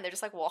 They're fine. They're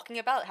just, like, walking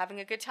about,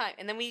 having a good time.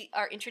 And then we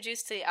are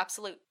introduced to the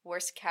absolute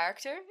worst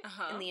character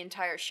in the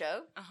entire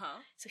show. Uh-huh.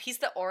 So he's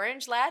the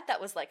orange lad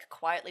that was, like,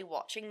 quietly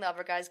watching the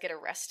other guys get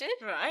arrested.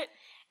 Right.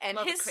 And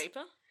Love a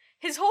creeper.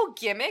 his whole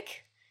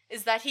gimmick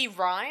is that he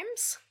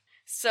rhymes.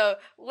 So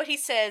what he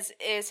says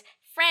is,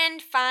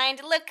 friend,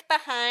 find, look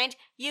behind,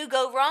 you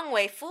go wrong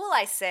way, fool,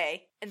 I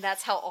say. And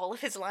that's how all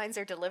of his lines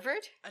are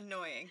delivered.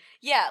 Annoying.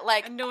 Yeah,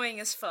 like, Annoying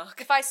as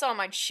fuck. if I saw him,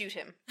 I'd shoot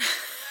him.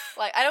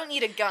 Like, I don't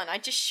need a gun,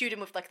 I'd just shoot him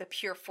with, like, the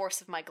pure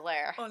force of my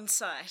glare. On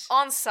sight.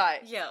 On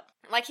sight. Yeah.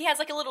 Like, he has,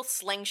 like, a little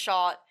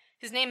slingshot.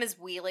 His name is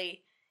Wheelie.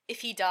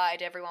 If he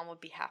died, everyone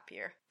would be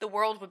happier. The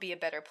world would be a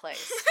better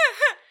place.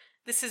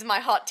 This is my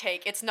hot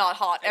take. It's not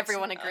hot.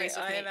 Everyone agrees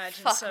with me. I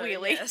imagine Fuck so,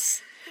 Wheelie.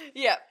 yes.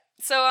 Yeah.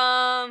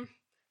 So,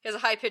 he has a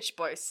high-pitched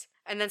voice.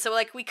 And then, so,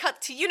 like, we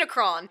cut to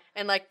Unicron.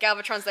 And, like,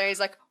 Galvatron's there. He's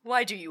like,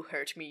 why do you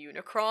hurt me,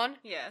 Unicron?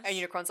 Yes. And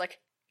Unicron's like,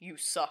 you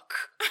suck.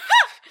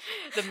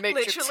 The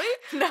Matrix... Literally?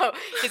 No.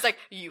 He's like,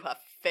 you have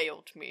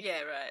failed me.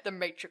 Yeah, right. The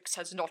Matrix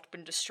has not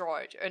been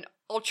destroyed, and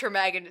Ultra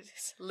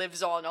Magnus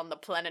lives on the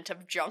planet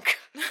of junk.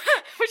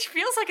 Which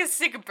feels like a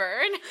sick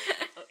burn.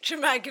 Ultra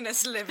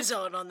Magnus lives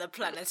on the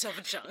planet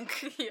of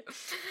junk.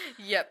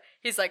 Yep.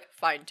 He's like,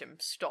 find him,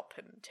 stop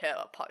him, tear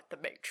apart the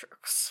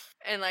Matrix.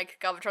 And, like,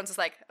 Galvatron's just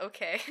like,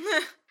 okay.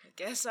 I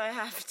guess I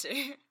have to.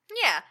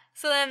 Yeah.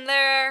 So then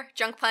their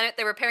junk planet,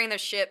 they're repairing their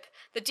ship.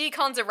 The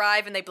decons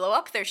arrive and they blow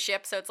up their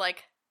ship, so it's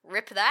like,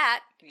 rip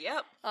that.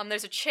 Yep.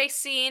 There's a chase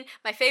scene.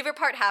 My favorite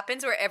part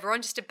happens where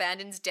everyone just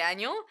abandons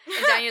Daniel.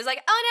 And Daniel's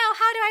like, oh no,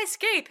 how do I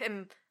escape?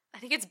 And I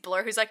think it's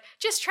Blur who's like,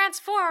 just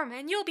transform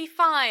and you'll be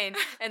fine.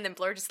 And then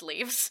Blur just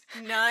leaves.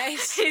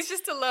 Nice. He's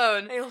just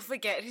alone. He'll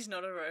forget he's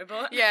not a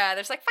robot. Yeah,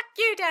 there's like, fuck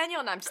you, Daniel.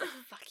 And I'm just like,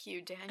 fuck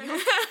you, Daniel.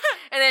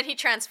 And then he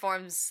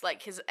transforms,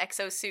 like, his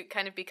exosuit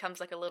kind of becomes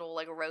like a little,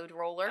 like, road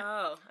roller.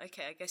 Oh,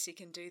 okay, I guess he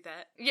can do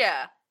that.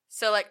 Yeah.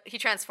 So, like, he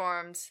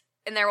transforms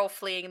and they're all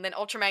fleeing. And then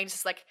Ultra Magnus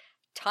is like,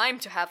 time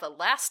to have a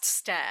last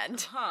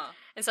stand. Huh.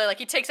 And so, like,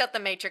 he takes out the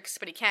Matrix,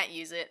 but he can't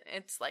use it.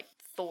 It's like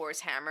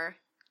Thor's hammer.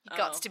 He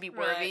gots to be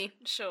worthy. Right.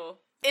 Sure.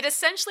 It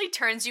essentially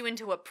turns you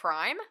into a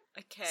prime.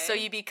 Okay. So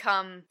you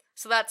become...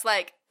 So that's,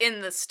 like,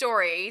 in the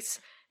stories,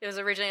 it was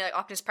originally, like,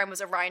 Optimus Prime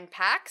was Orion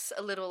Pax,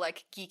 a little,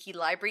 like, geeky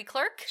library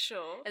clerk.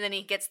 Sure. And then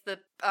he gets the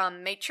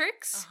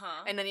Matrix.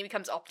 Uh-huh. And then he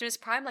becomes Optimus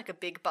Prime, like a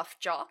big buff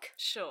jock.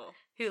 Sure.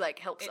 Who, like,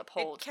 helps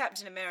uphold...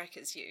 Captain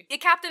America's you.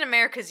 Captain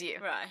America's you.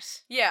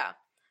 Right. Yeah.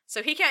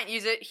 So he can't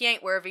use it, he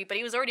ain't worthy, but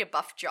he was already a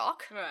buff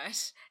jock.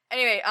 Right.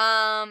 Anyway,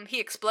 he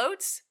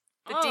explodes.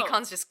 The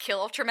decons just kill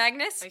Ultra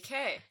Magnus.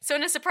 Okay. So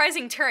in a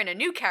surprising turn, a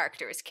new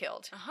character is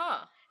killed.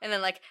 Uh-huh. And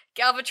then, like,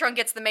 Galvatron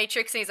gets the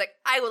Matrix, and he's like,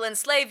 I will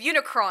enslave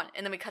Unicron!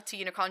 And then we cut to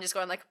Unicron just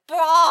going like,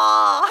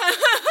 Bwah!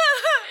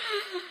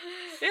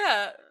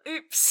 Yeah.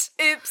 Oops.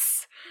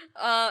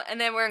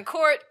 And then we're in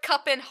court,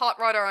 Cup and Hot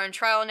Rod are on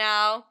trial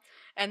now.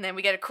 And then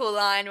we get a cool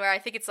line where I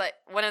think it's like,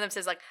 one of them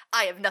says like,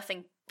 I have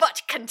nothing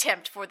but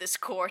contempt for this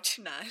court.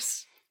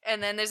 Nice.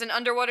 And then there's an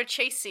underwater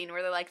chase scene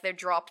where they're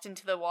dropped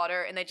into the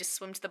water and they just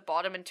swim to the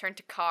bottom and turn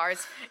to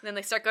cars. And then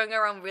they start going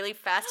around really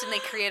fast and they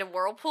create a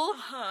whirlpool.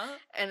 Uh-huh.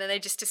 And then they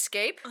just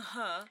escape.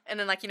 Uh-huh. And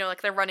then, like, you know,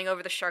 like they're running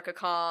over the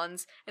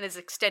Sharkicons and there's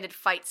extended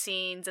fight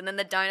scenes. And then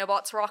the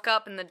Dinobots rock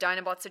up and the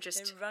Dinobots are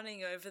just... They're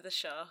running over the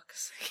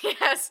sharks.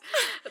 Yes.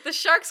 But the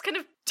sharks kind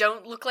of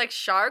don't look like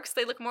sharks.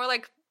 They look more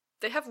like...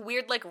 They have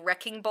weird, like,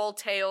 wrecking ball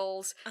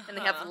tails. And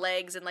they have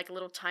legs and, like,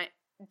 little tiny...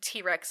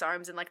 T-Rex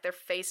arms and, like, their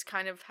face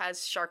kind of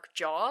has shark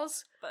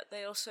jaws. But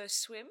they also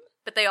swim?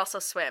 But they also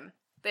swim.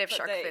 They have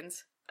shark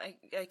fins.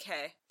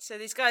 Okay. So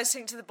these guys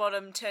sink to the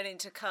bottom, turn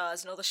into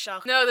cars, and all the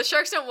sharks... No, the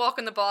sharks don't walk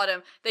on the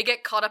bottom. They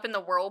get caught up in the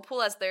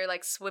whirlpool as they're,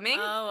 like, swimming.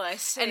 Oh, I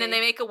see. And then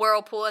they make a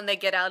whirlpool and they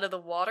get out of the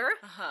water.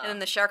 Uh-huh. And then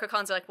the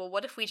Sharkicons are like, well,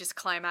 what if we just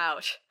climb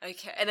out?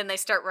 Okay. And then they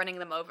start running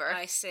them over.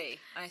 I see.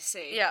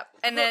 Yeah.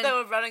 And I then... thought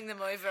they were running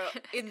them over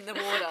in the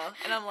water,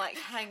 and I'm like,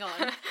 hang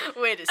on.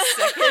 Wait a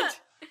second.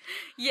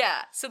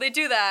 Yeah, so they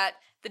do that.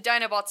 The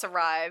Dinobots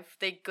arrive.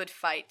 They good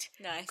fight.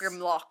 Nice.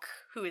 Grimlock,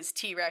 who is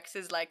T-Rex,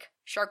 is like,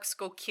 sharks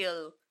go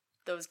kill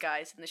those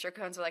guys. And the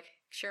Sharkicons are like,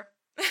 sure.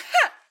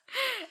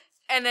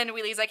 And then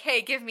Wheelie's like,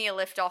 hey, give me a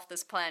lift off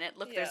this planet.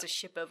 Look, there's a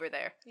ship over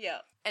there. Yeah.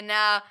 And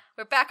now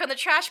we're back on the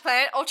trash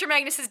planet. Ultra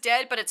Magnus is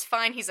dead, but it's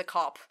fine. He's a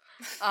cop.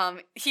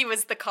 He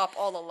was the cop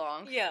all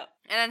along. Yeah.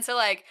 And then so,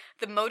 like,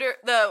 the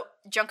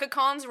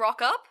Junkicons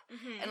rock up,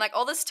 and, like,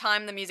 all this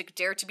time the music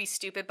Dare to Be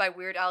Stupid by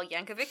Weird Al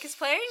Yankovic is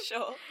playing.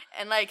 Sure.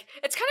 And, like,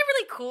 it's kind of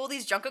really cool,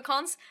 these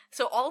Junkicons.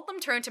 So all of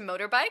them turn to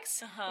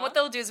motorbikes. Uh-huh. And what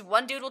they'll do is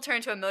one dude will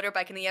turn to a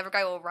motorbike and the other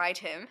guy will ride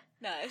him.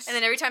 Nice. And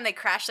then every time they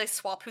crash, they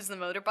swap who's the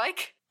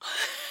motorbike.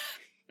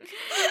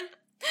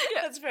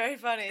 Yeah. That's very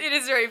funny. It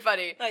is very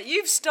funny. Like,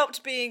 you've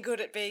stopped being good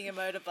at being a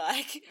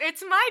motorbike.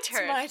 It's my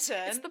turn. It's my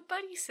turn. It's the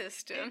buddy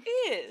system.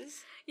 It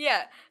is.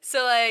 Yeah,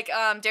 so, like,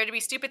 Dare to Be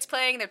Stupid's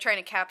playing, they're trying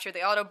to capture the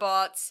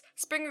Autobots.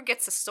 Springer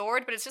gets a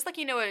sword, but it's just like,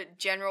 you know, a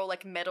general,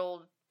 like,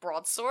 metal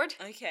broadsword.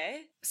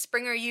 Okay.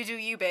 Springer, you do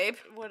you, babe.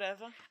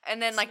 Whatever.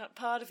 And then, It's like... not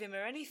part of him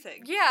or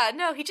anything. Yeah,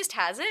 no, he just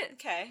has it.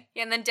 Okay.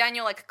 Yeah, and then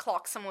Daniel, like,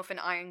 clocks someone with an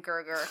iron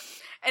girder.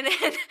 And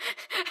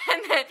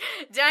then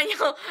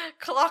Daniel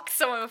clocks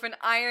someone with an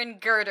iron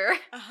girder.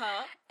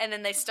 Uh-huh. And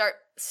then they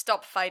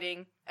stop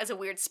fighting as a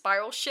weird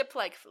spiral ship,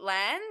 like,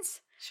 lands.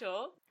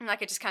 Sure. And,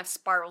 like, it just kind of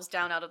spirals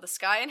down out of the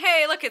sky. And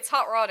hey, look, it's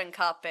Hot Rod and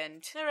Cup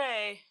and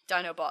Hooray.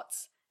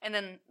 Dinobots. And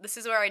then this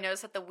is where I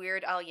noticed that the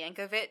weird Al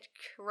Yankovic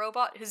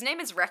robot, whose name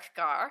is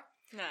Rekgar,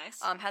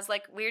 Nice. has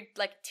like weird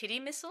like titty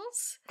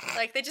missiles.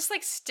 Like they just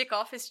like stick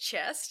off his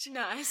chest.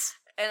 Nice.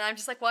 And I'm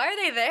just like, why are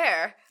they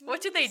there?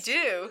 What did they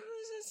do?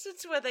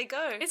 It's where they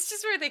go. It's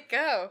just where they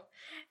go.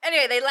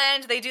 Anyway, they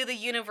land, they do the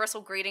universal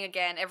greeting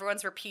again.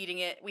 Everyone's repeating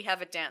it. We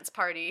have a dance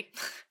party.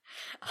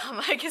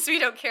 I guess we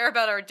don't care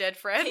about our dead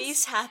friends.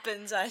 Peace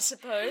happens, I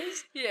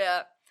suppose.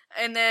 Yeah.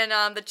 And then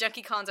the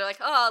Junkie Cons are like,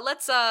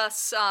 let's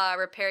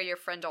repair your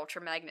friend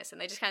Ultra Magnus. And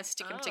they just kind of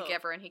stick him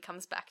together and he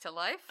comes back to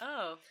life.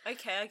 Oh,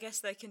 okay, I guess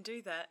they can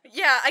do that.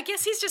 Yeah, I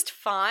guess he's just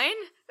fine.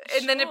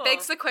 And then it Sure.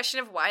 begs the question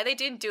of why they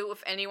didn't do it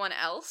with anyone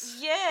else.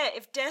 Yeah,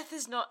 if death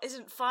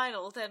isn't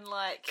final, then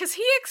like... Because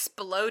he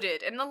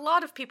exploded, and a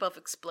lot of people have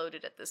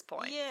exploded at this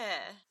point.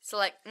 Yeah. So,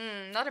 like,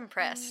 not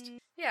impressed.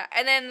 Yeah,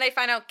 and then they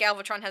find out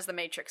Galvatron has the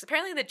Matrix.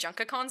 Apparently the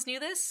Junkacons knew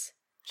this.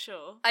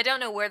 Sure. I don't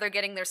know where they're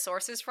getting their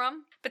sources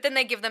from, but then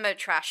they give them a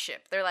trash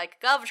ship. They're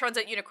like, Galvatron's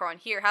at Unicron,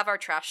 here, have our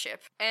trash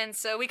ship. And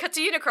so we cut to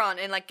Unicron,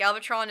 and like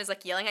Galvatron is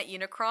like yelling at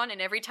Unicron, and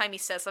every time he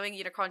says something,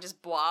 Unicron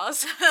just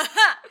blahs.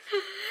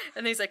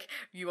 And he's like,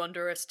 you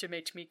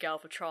underestimate me,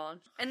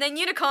 Galvatron. And then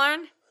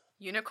Unicron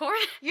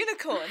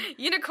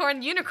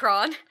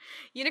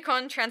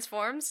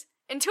transforms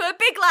into a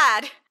big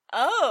lad.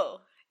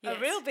 Oh, Yes. a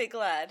real big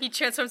lad. He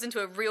transforms into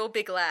a real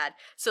big lad.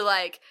 So,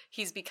 like,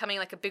 he's becoming,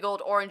 like, a big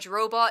old orange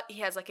robot. He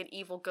has, like, an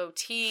evil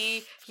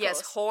goatee. He has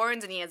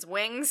horns and he has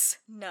wings.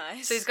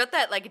 Nice. So he's got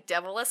that, like,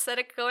 devil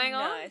aesthetic going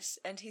on. Nice.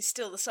 And he's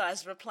still the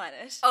size of a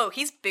planet. Oh,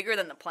 he's bigger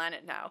than the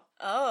planet now.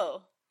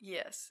 Oh.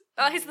 Yes.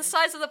 He's the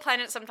size of the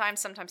planet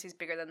sometimes. Sometimes he's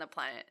bigger than the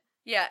planet.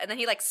 Yeah, and then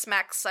he, like,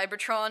 smacks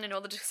Cybertron, and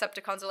all the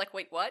Decepticons are like,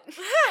 wait, what?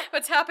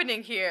 What's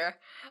happening here?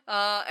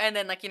 And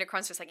then, like,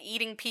 Unicron's just, like,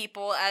 eating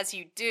people, as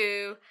you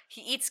do.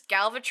 He eats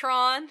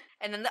Galvatron,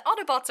 and then the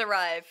Autobots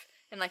arrive.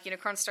 And, like,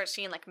 Unicron starts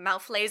shooting, like,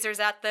 mouth lasers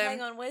at them.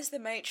 Hang on, where's the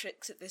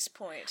Matrix at this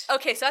point?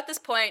 Okay, so at this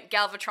point,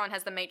 Galvatron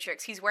has the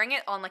Matrix. He's wearing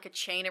it on, like, a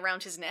chain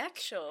around his neck.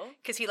 Sure.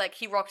 Because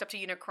he rocked up to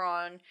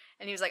Unicron,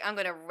 and he was like, I'm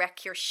gonna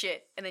wreck your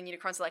shit. And then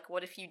Unicron's like,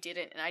 what if you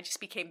didn't? And I just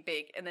became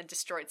big, and then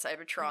destroyed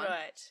Cybertron.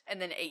 Right.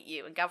 And then ate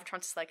you. And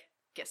Galvatron's just like,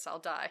 guess I'll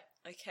die.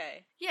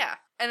 Okay. Yeah.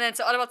 And then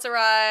so Autobots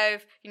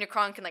arrive,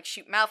 Unicron can, like,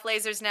 shoot mouth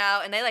lasers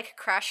now, and they, like,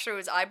 crash through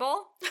his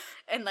eyeball.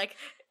 And, like,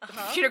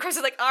 Unicron's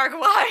like, Arg,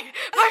 why?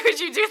 Why would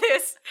you do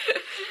this?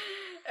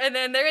 And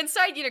then they're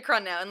inside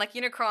Unicron now, and, like,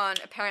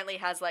 Unicron apparently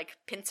has, like,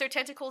 pincer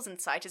tentacles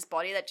inside his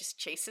body that just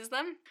chases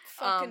them.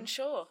 Fucking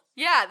sure.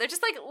 Yeah, they're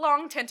just, like,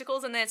 long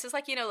tentacles, and then it's just,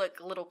 like, you know, like,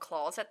 little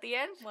claws at the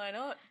end. Why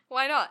not?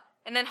 Why not?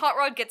 And then Hot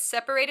Rod gets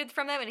separated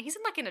from them, and he's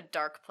in, like, in a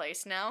dark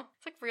place now.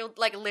 It's, like, real,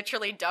 like,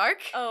 literally dark.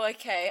 Oh,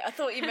 okay. I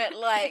thought you meant,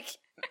 like,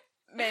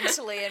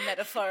 mentally and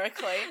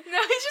metaphorically.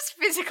 No, he's just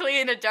physically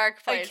in a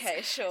dark place.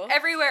 Okay, sure.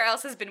 Everywhere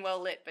else has been well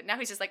lit, but now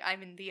he's just like,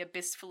 I'm in the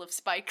abyss full of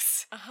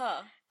spikes.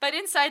 Uh-huh. But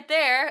inside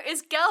there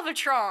is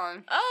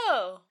Galvatron.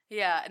 Oh.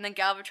 Yeah, and then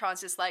Galvatron's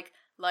just like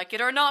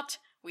it or not,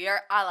 we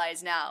are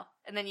allies now.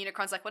 And then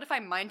Unicron's like, what if I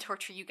mind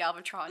torture you,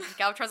 Galvatron? And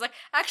Galvatron's like,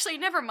 actually,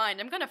 never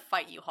mind, I'm gonna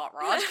fight you, Hot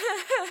Rod.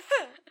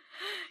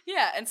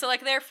 Yeah, and so,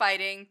 like, they're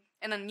fighting,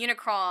 and then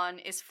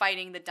Unicron is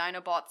fighting the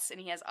Dinobots, and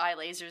he has eye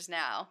lasers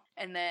now.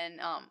 And then,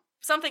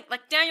 something,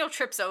 like, Daniel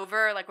trips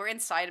over, like, we're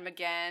inside him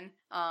again,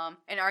 and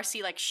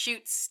RC, like,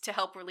 shoots to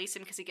help release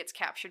him because he gets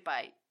captured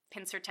by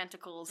pincer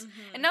tentacles.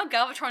 Mm-hmm. And now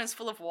Galvatron is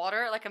full of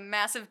water, like, a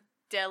massive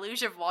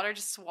deluge of water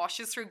just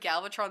swashes through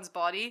Galvatron's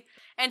body.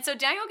 And so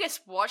Daniel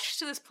gets washed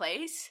to this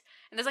place,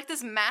 and there's, like,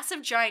 this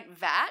massive giant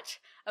vat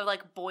of,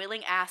 like,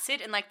 boiling acid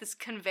and, like, this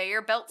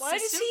conveyor belt Why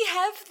system. does he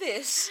have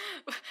this?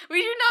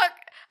 We do not...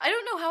 I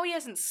don't know how he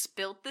hasn't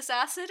spilt this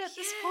acid at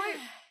this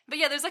point. But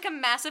yeah, there's, like, a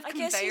massive I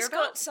conveyor guess he's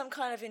belt. got some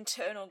kind of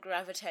internal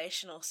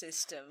gravitational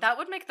system. That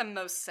would make the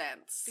most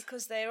sense.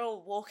 Because they're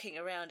all walking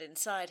around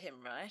inside him,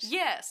 right?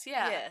 Yes,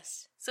 yeah.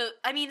 Yes. So,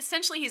 I mean,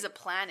 essentially he's a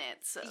planet,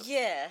 so...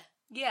 Yeah.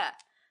 Yeah.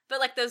 But,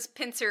 like, those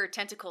pincer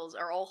tentacles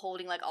are all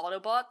holding, like,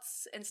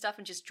 Autobots and stuff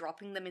and just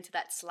dropping them into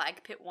that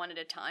slag pit one at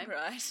a time.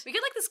 Right. We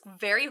get, like, this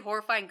very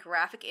horrifying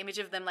graphic image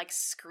of them, like,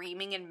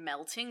 screaming and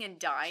melting and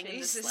dying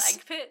in the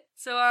slag pit.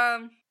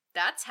 So,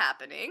 that's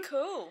happening.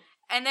 Cool.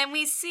 And then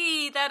we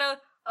see that,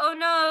 oh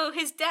no,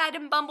 his dad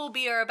and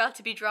Bumblebee are about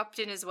to be dropped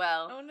in as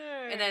well. Oh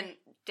no. And then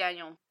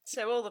Daniel...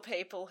 So all the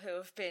people who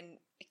have been...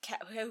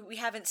 who we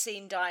haven't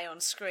seen die on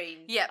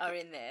screen are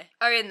in there.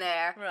 Are in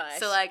there. Right.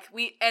 So, like,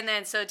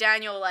 so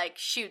Daniel, like,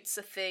 shoots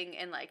a thing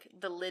and, like,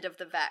 the lid of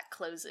the vat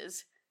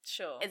closes.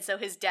 Sure. And so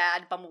his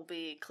dad,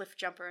 Bumblebee,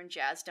 Cliffjumper, and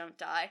Jazz don't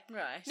die.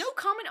 Right. No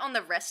comment on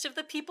the rest of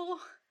the people.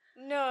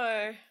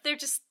 No. They're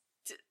just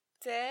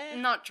They're...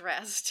 not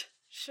dressed.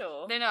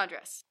 Sure. They're not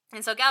dressed.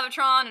 And so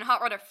Galvatron and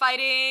Hot Rod are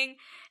fighting,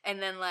 and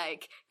then,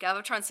 like,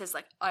 Galvatron says,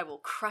 like, I will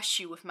crush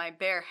you with my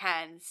bare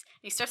hands.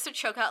 And he starts to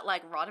choke out,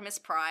 like,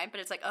 Rodimus Prime, but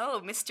it's like,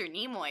 oh, Mr.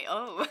 Nimoy,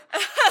 oh.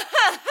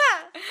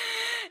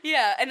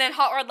 Yeah, and then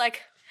Hot Rod,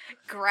 like,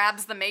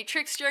 grabs the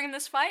Matrix during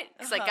this fight,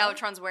 because, like,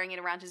 Galvatron's wearing it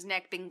around his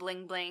neck, bing,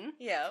 bling, bling.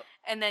 Yeah.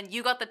 And then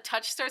You Got the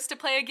Touch starts to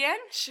play again.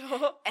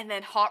 Sure. And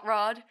then Hot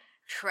Rod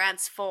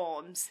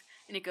transforms.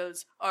 And it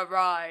goes,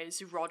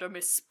 "Arise,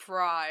 Rodimus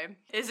Prime."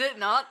 Is it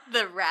not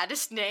the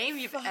raddest name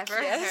you've ever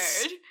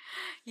heard?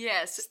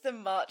 Yes. It's the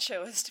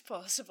machoest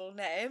possible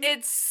name.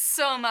 It's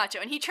so macho.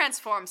 And he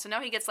transforms, so now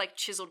he gets, like,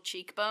 chiseled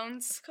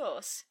cheekbones. Of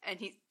course. And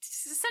he's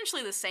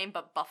essentially the same,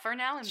 but buffer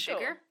now and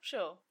bigger.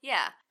 Sure.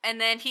 Yeah.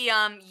 And then he,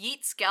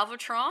 yeets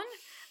Galvatron,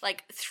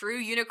 like,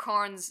 through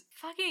Unicorn's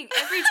fucking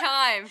every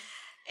time.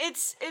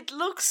 It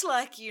looks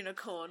like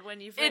unicorn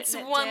when you've written It's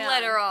it one down.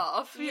 letter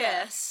off.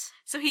 Yes.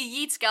 So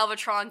he yeets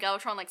Galvatron.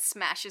 Galvatron, like,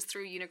 smashes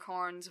through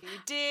Unicorns. You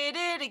did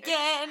it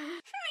again.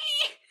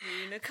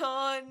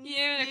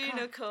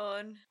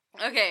 Unicorn.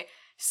 Okay,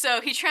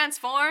 so he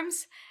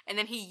transforms, and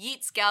then he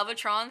yeets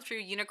Galvatron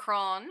through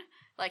Unicron.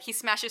 Like, he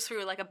smashes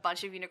through, like, a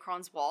bunch of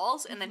Unicron's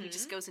walls, and then he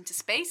just goes into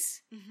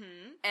space.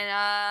 Mm-hmm.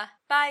 And,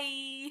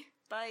 bye!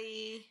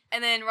 Bye.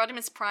 And then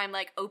Rodimus Prime,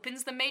 like,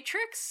 opens the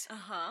Matrix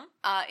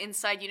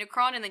inside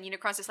Unicron, and then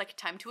Unicron's just like,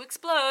 time to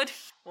explode.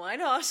 Why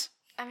not?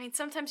 I mean,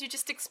 sometimes you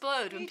just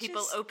explode when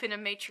people open a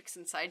Matrix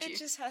inside you. It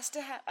just has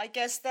to I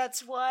guess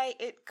that's why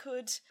it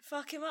could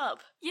fuck him up.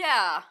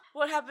 Yeah.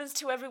 What happens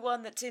to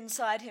everyone that's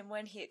inside him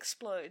when he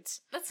explodes?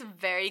 That's a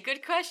very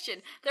good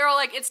question. They're all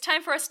like, it's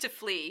time for us to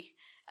flee.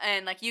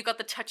 And, like, You Got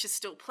the Touch is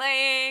still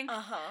playing.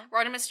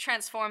 Rodimus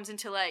transforms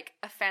into, like,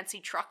 a fancy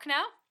truck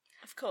now.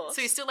 Of course.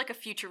 So he's still, like, a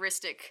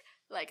futuristic,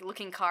 like,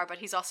 looking car, but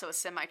he's also a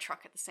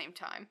semi-truck at the same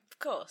time. Of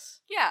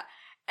course. Yeah.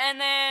 And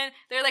then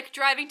they're, like,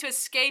 driving to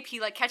escape. He,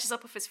 like, catches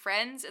up with his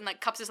friends, and,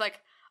 like, Cups is like,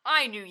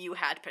 "I knew you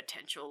had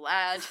potential,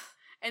 lad."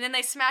 And then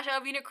they smash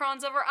out of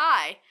Unicron's over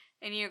eye.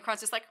 And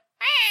Unicron's just like,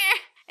 "Eh!"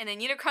 And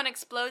then Unicron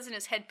explodes, and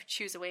his head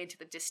chews away into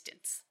the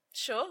distance.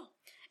 Sure.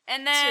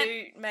 And then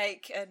to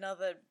make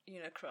another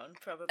Unicron,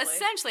 probably.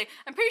 Essentially,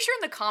 I'm pretty sure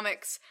in the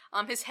comics,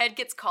 his head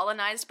gets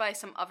colonized by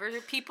some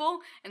other people,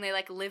 and they,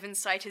 like, live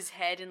inside his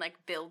head and,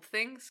 like, build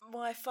things.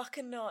 Why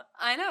fucking not?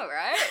 I know,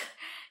 right?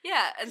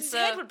 Yeah, and His so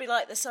head would be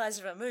like the size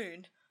of a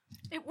moon.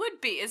 it would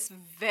be. It's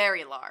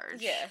very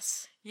large.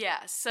 Yes.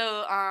 Yeah.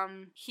 So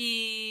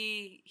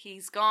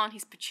he's gone.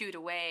 He's pachewed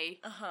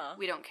away.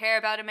 We don't care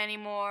about him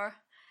anymore.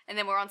 And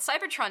then we're on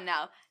Cybertron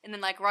now, and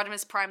then, like,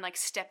 Rodimus Prime, like,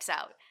 steps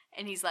out.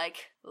 And he's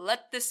like,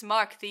 "Let this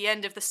mark the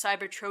end of the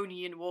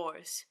Cybertronian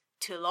wars,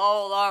 till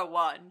all are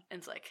one." And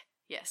it's like,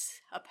 yes,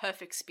 a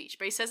perfect speech.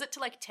 But he says it to,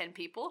 like, 10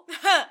 people,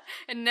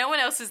 and no one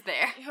else is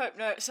there. You hope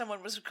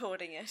someone was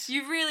recording it.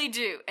 You really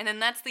do. And then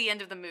that's the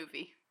end of the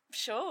movie.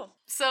 Sure.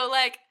 So,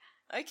 like,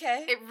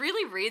 okay. it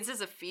really reads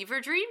as a fever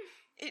dream.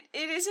 It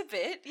is a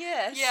bit,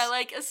 yes. Yeah,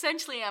 like,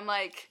 essentially I'm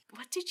like,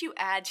 what did you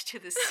add to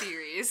this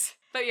series?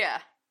 But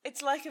yeah.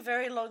 It's like a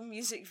very long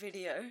music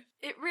video.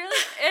 It really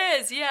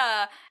is,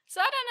 yeah. So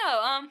I don't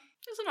know,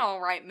 it was an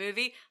alright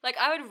movie. Like,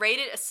 I would rate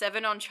it a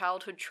 7 on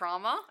childhood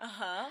trauma.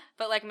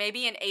 But, like,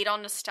 maybe an 8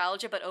 on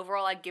nostalgia, but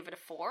overall I'd give it a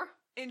 4.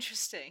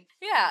 Interesting.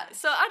 Yeah,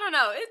 so I don't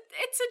know.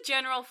 It's a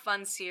general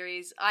fun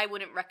series. I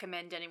wouldn't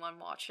recommend anyone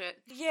watch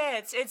it.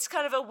 Yeah, it's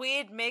kind of a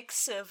weird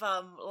mix of,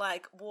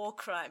 like, war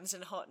crimes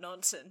and hot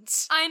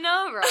nonsense. I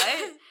know,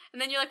 right?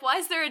 And then you're like, why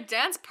is there a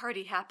dance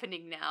party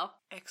happening now?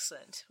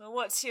 Excellent. Well,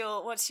 what's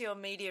your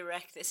media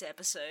rec this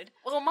episode?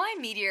 Well, my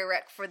media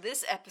rec for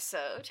this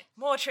episode...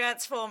 More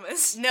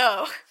Transformers.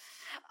 No.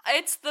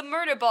 It's The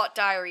Murderbot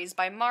Diaries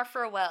by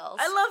Martha Wells.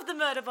 I love The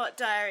Murderbot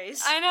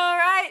Diaries. I know,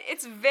 right?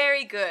 It's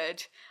very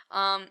good.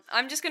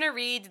 I'm just gonna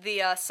read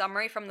the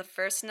summary from the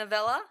first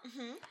novella.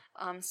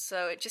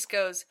 So it just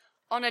goes,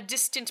 on a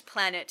distant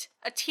planet,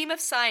 a team of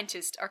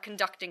scientists are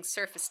conducting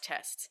surface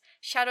tests,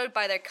 shadowed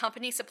by their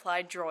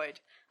company-supplied droid,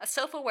 a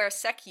self-aware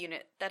sec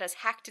unit that has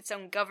hacked its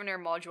own governor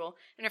module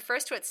and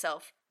refers to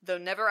itself, though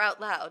never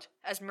out loud,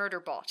 as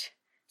Murderbot.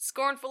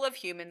 Scornful of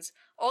humans,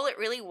 all it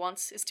really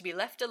wants is to be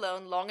left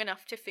alone long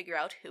enough to figure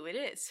out who it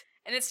is.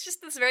 And it's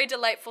just this very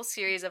delightful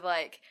series of,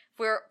 like,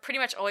 we're pretty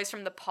much always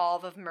from the paw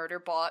of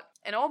Murderbot,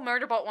 and all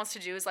Murderbot wants to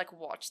do is, like,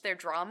 watch their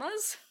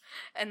dramas,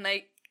 and,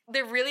 like,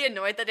 they're really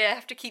annoyed that they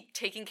have to keep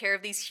taking care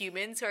of these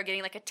humans who are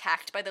getting, like,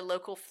 attacked by the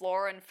local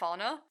flora and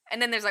fauna.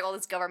 And then there's, like, all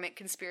this government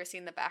conspiracy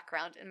in the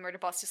background, and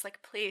Murderbot's just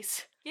like,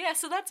 please. Yeah,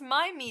 so that's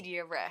my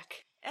media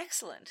rec.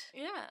 Excellent.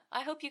 Yeah,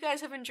 I hope you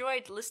guys have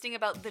enjoyed listening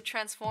about the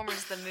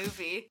Transformers the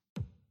movie.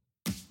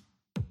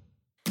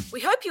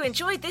 We hope you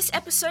enjoyed this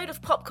episode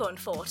of Popcorn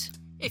Fort.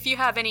 If you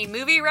have any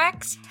movie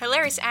recs,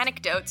 hilarious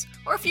anecdotes,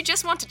 or if you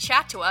just want to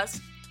chat to us,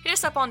 hit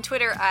us up on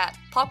Twitter at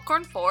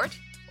popcornfort,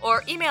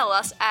 or email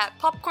us at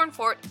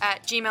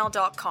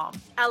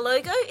popcornfort@gmail.com. Our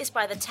logo is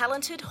by the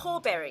talented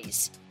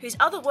Horberries, whose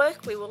other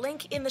work we will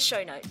link in the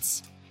show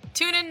notes.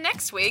 Tune in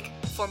next week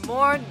for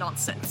more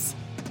nonsense.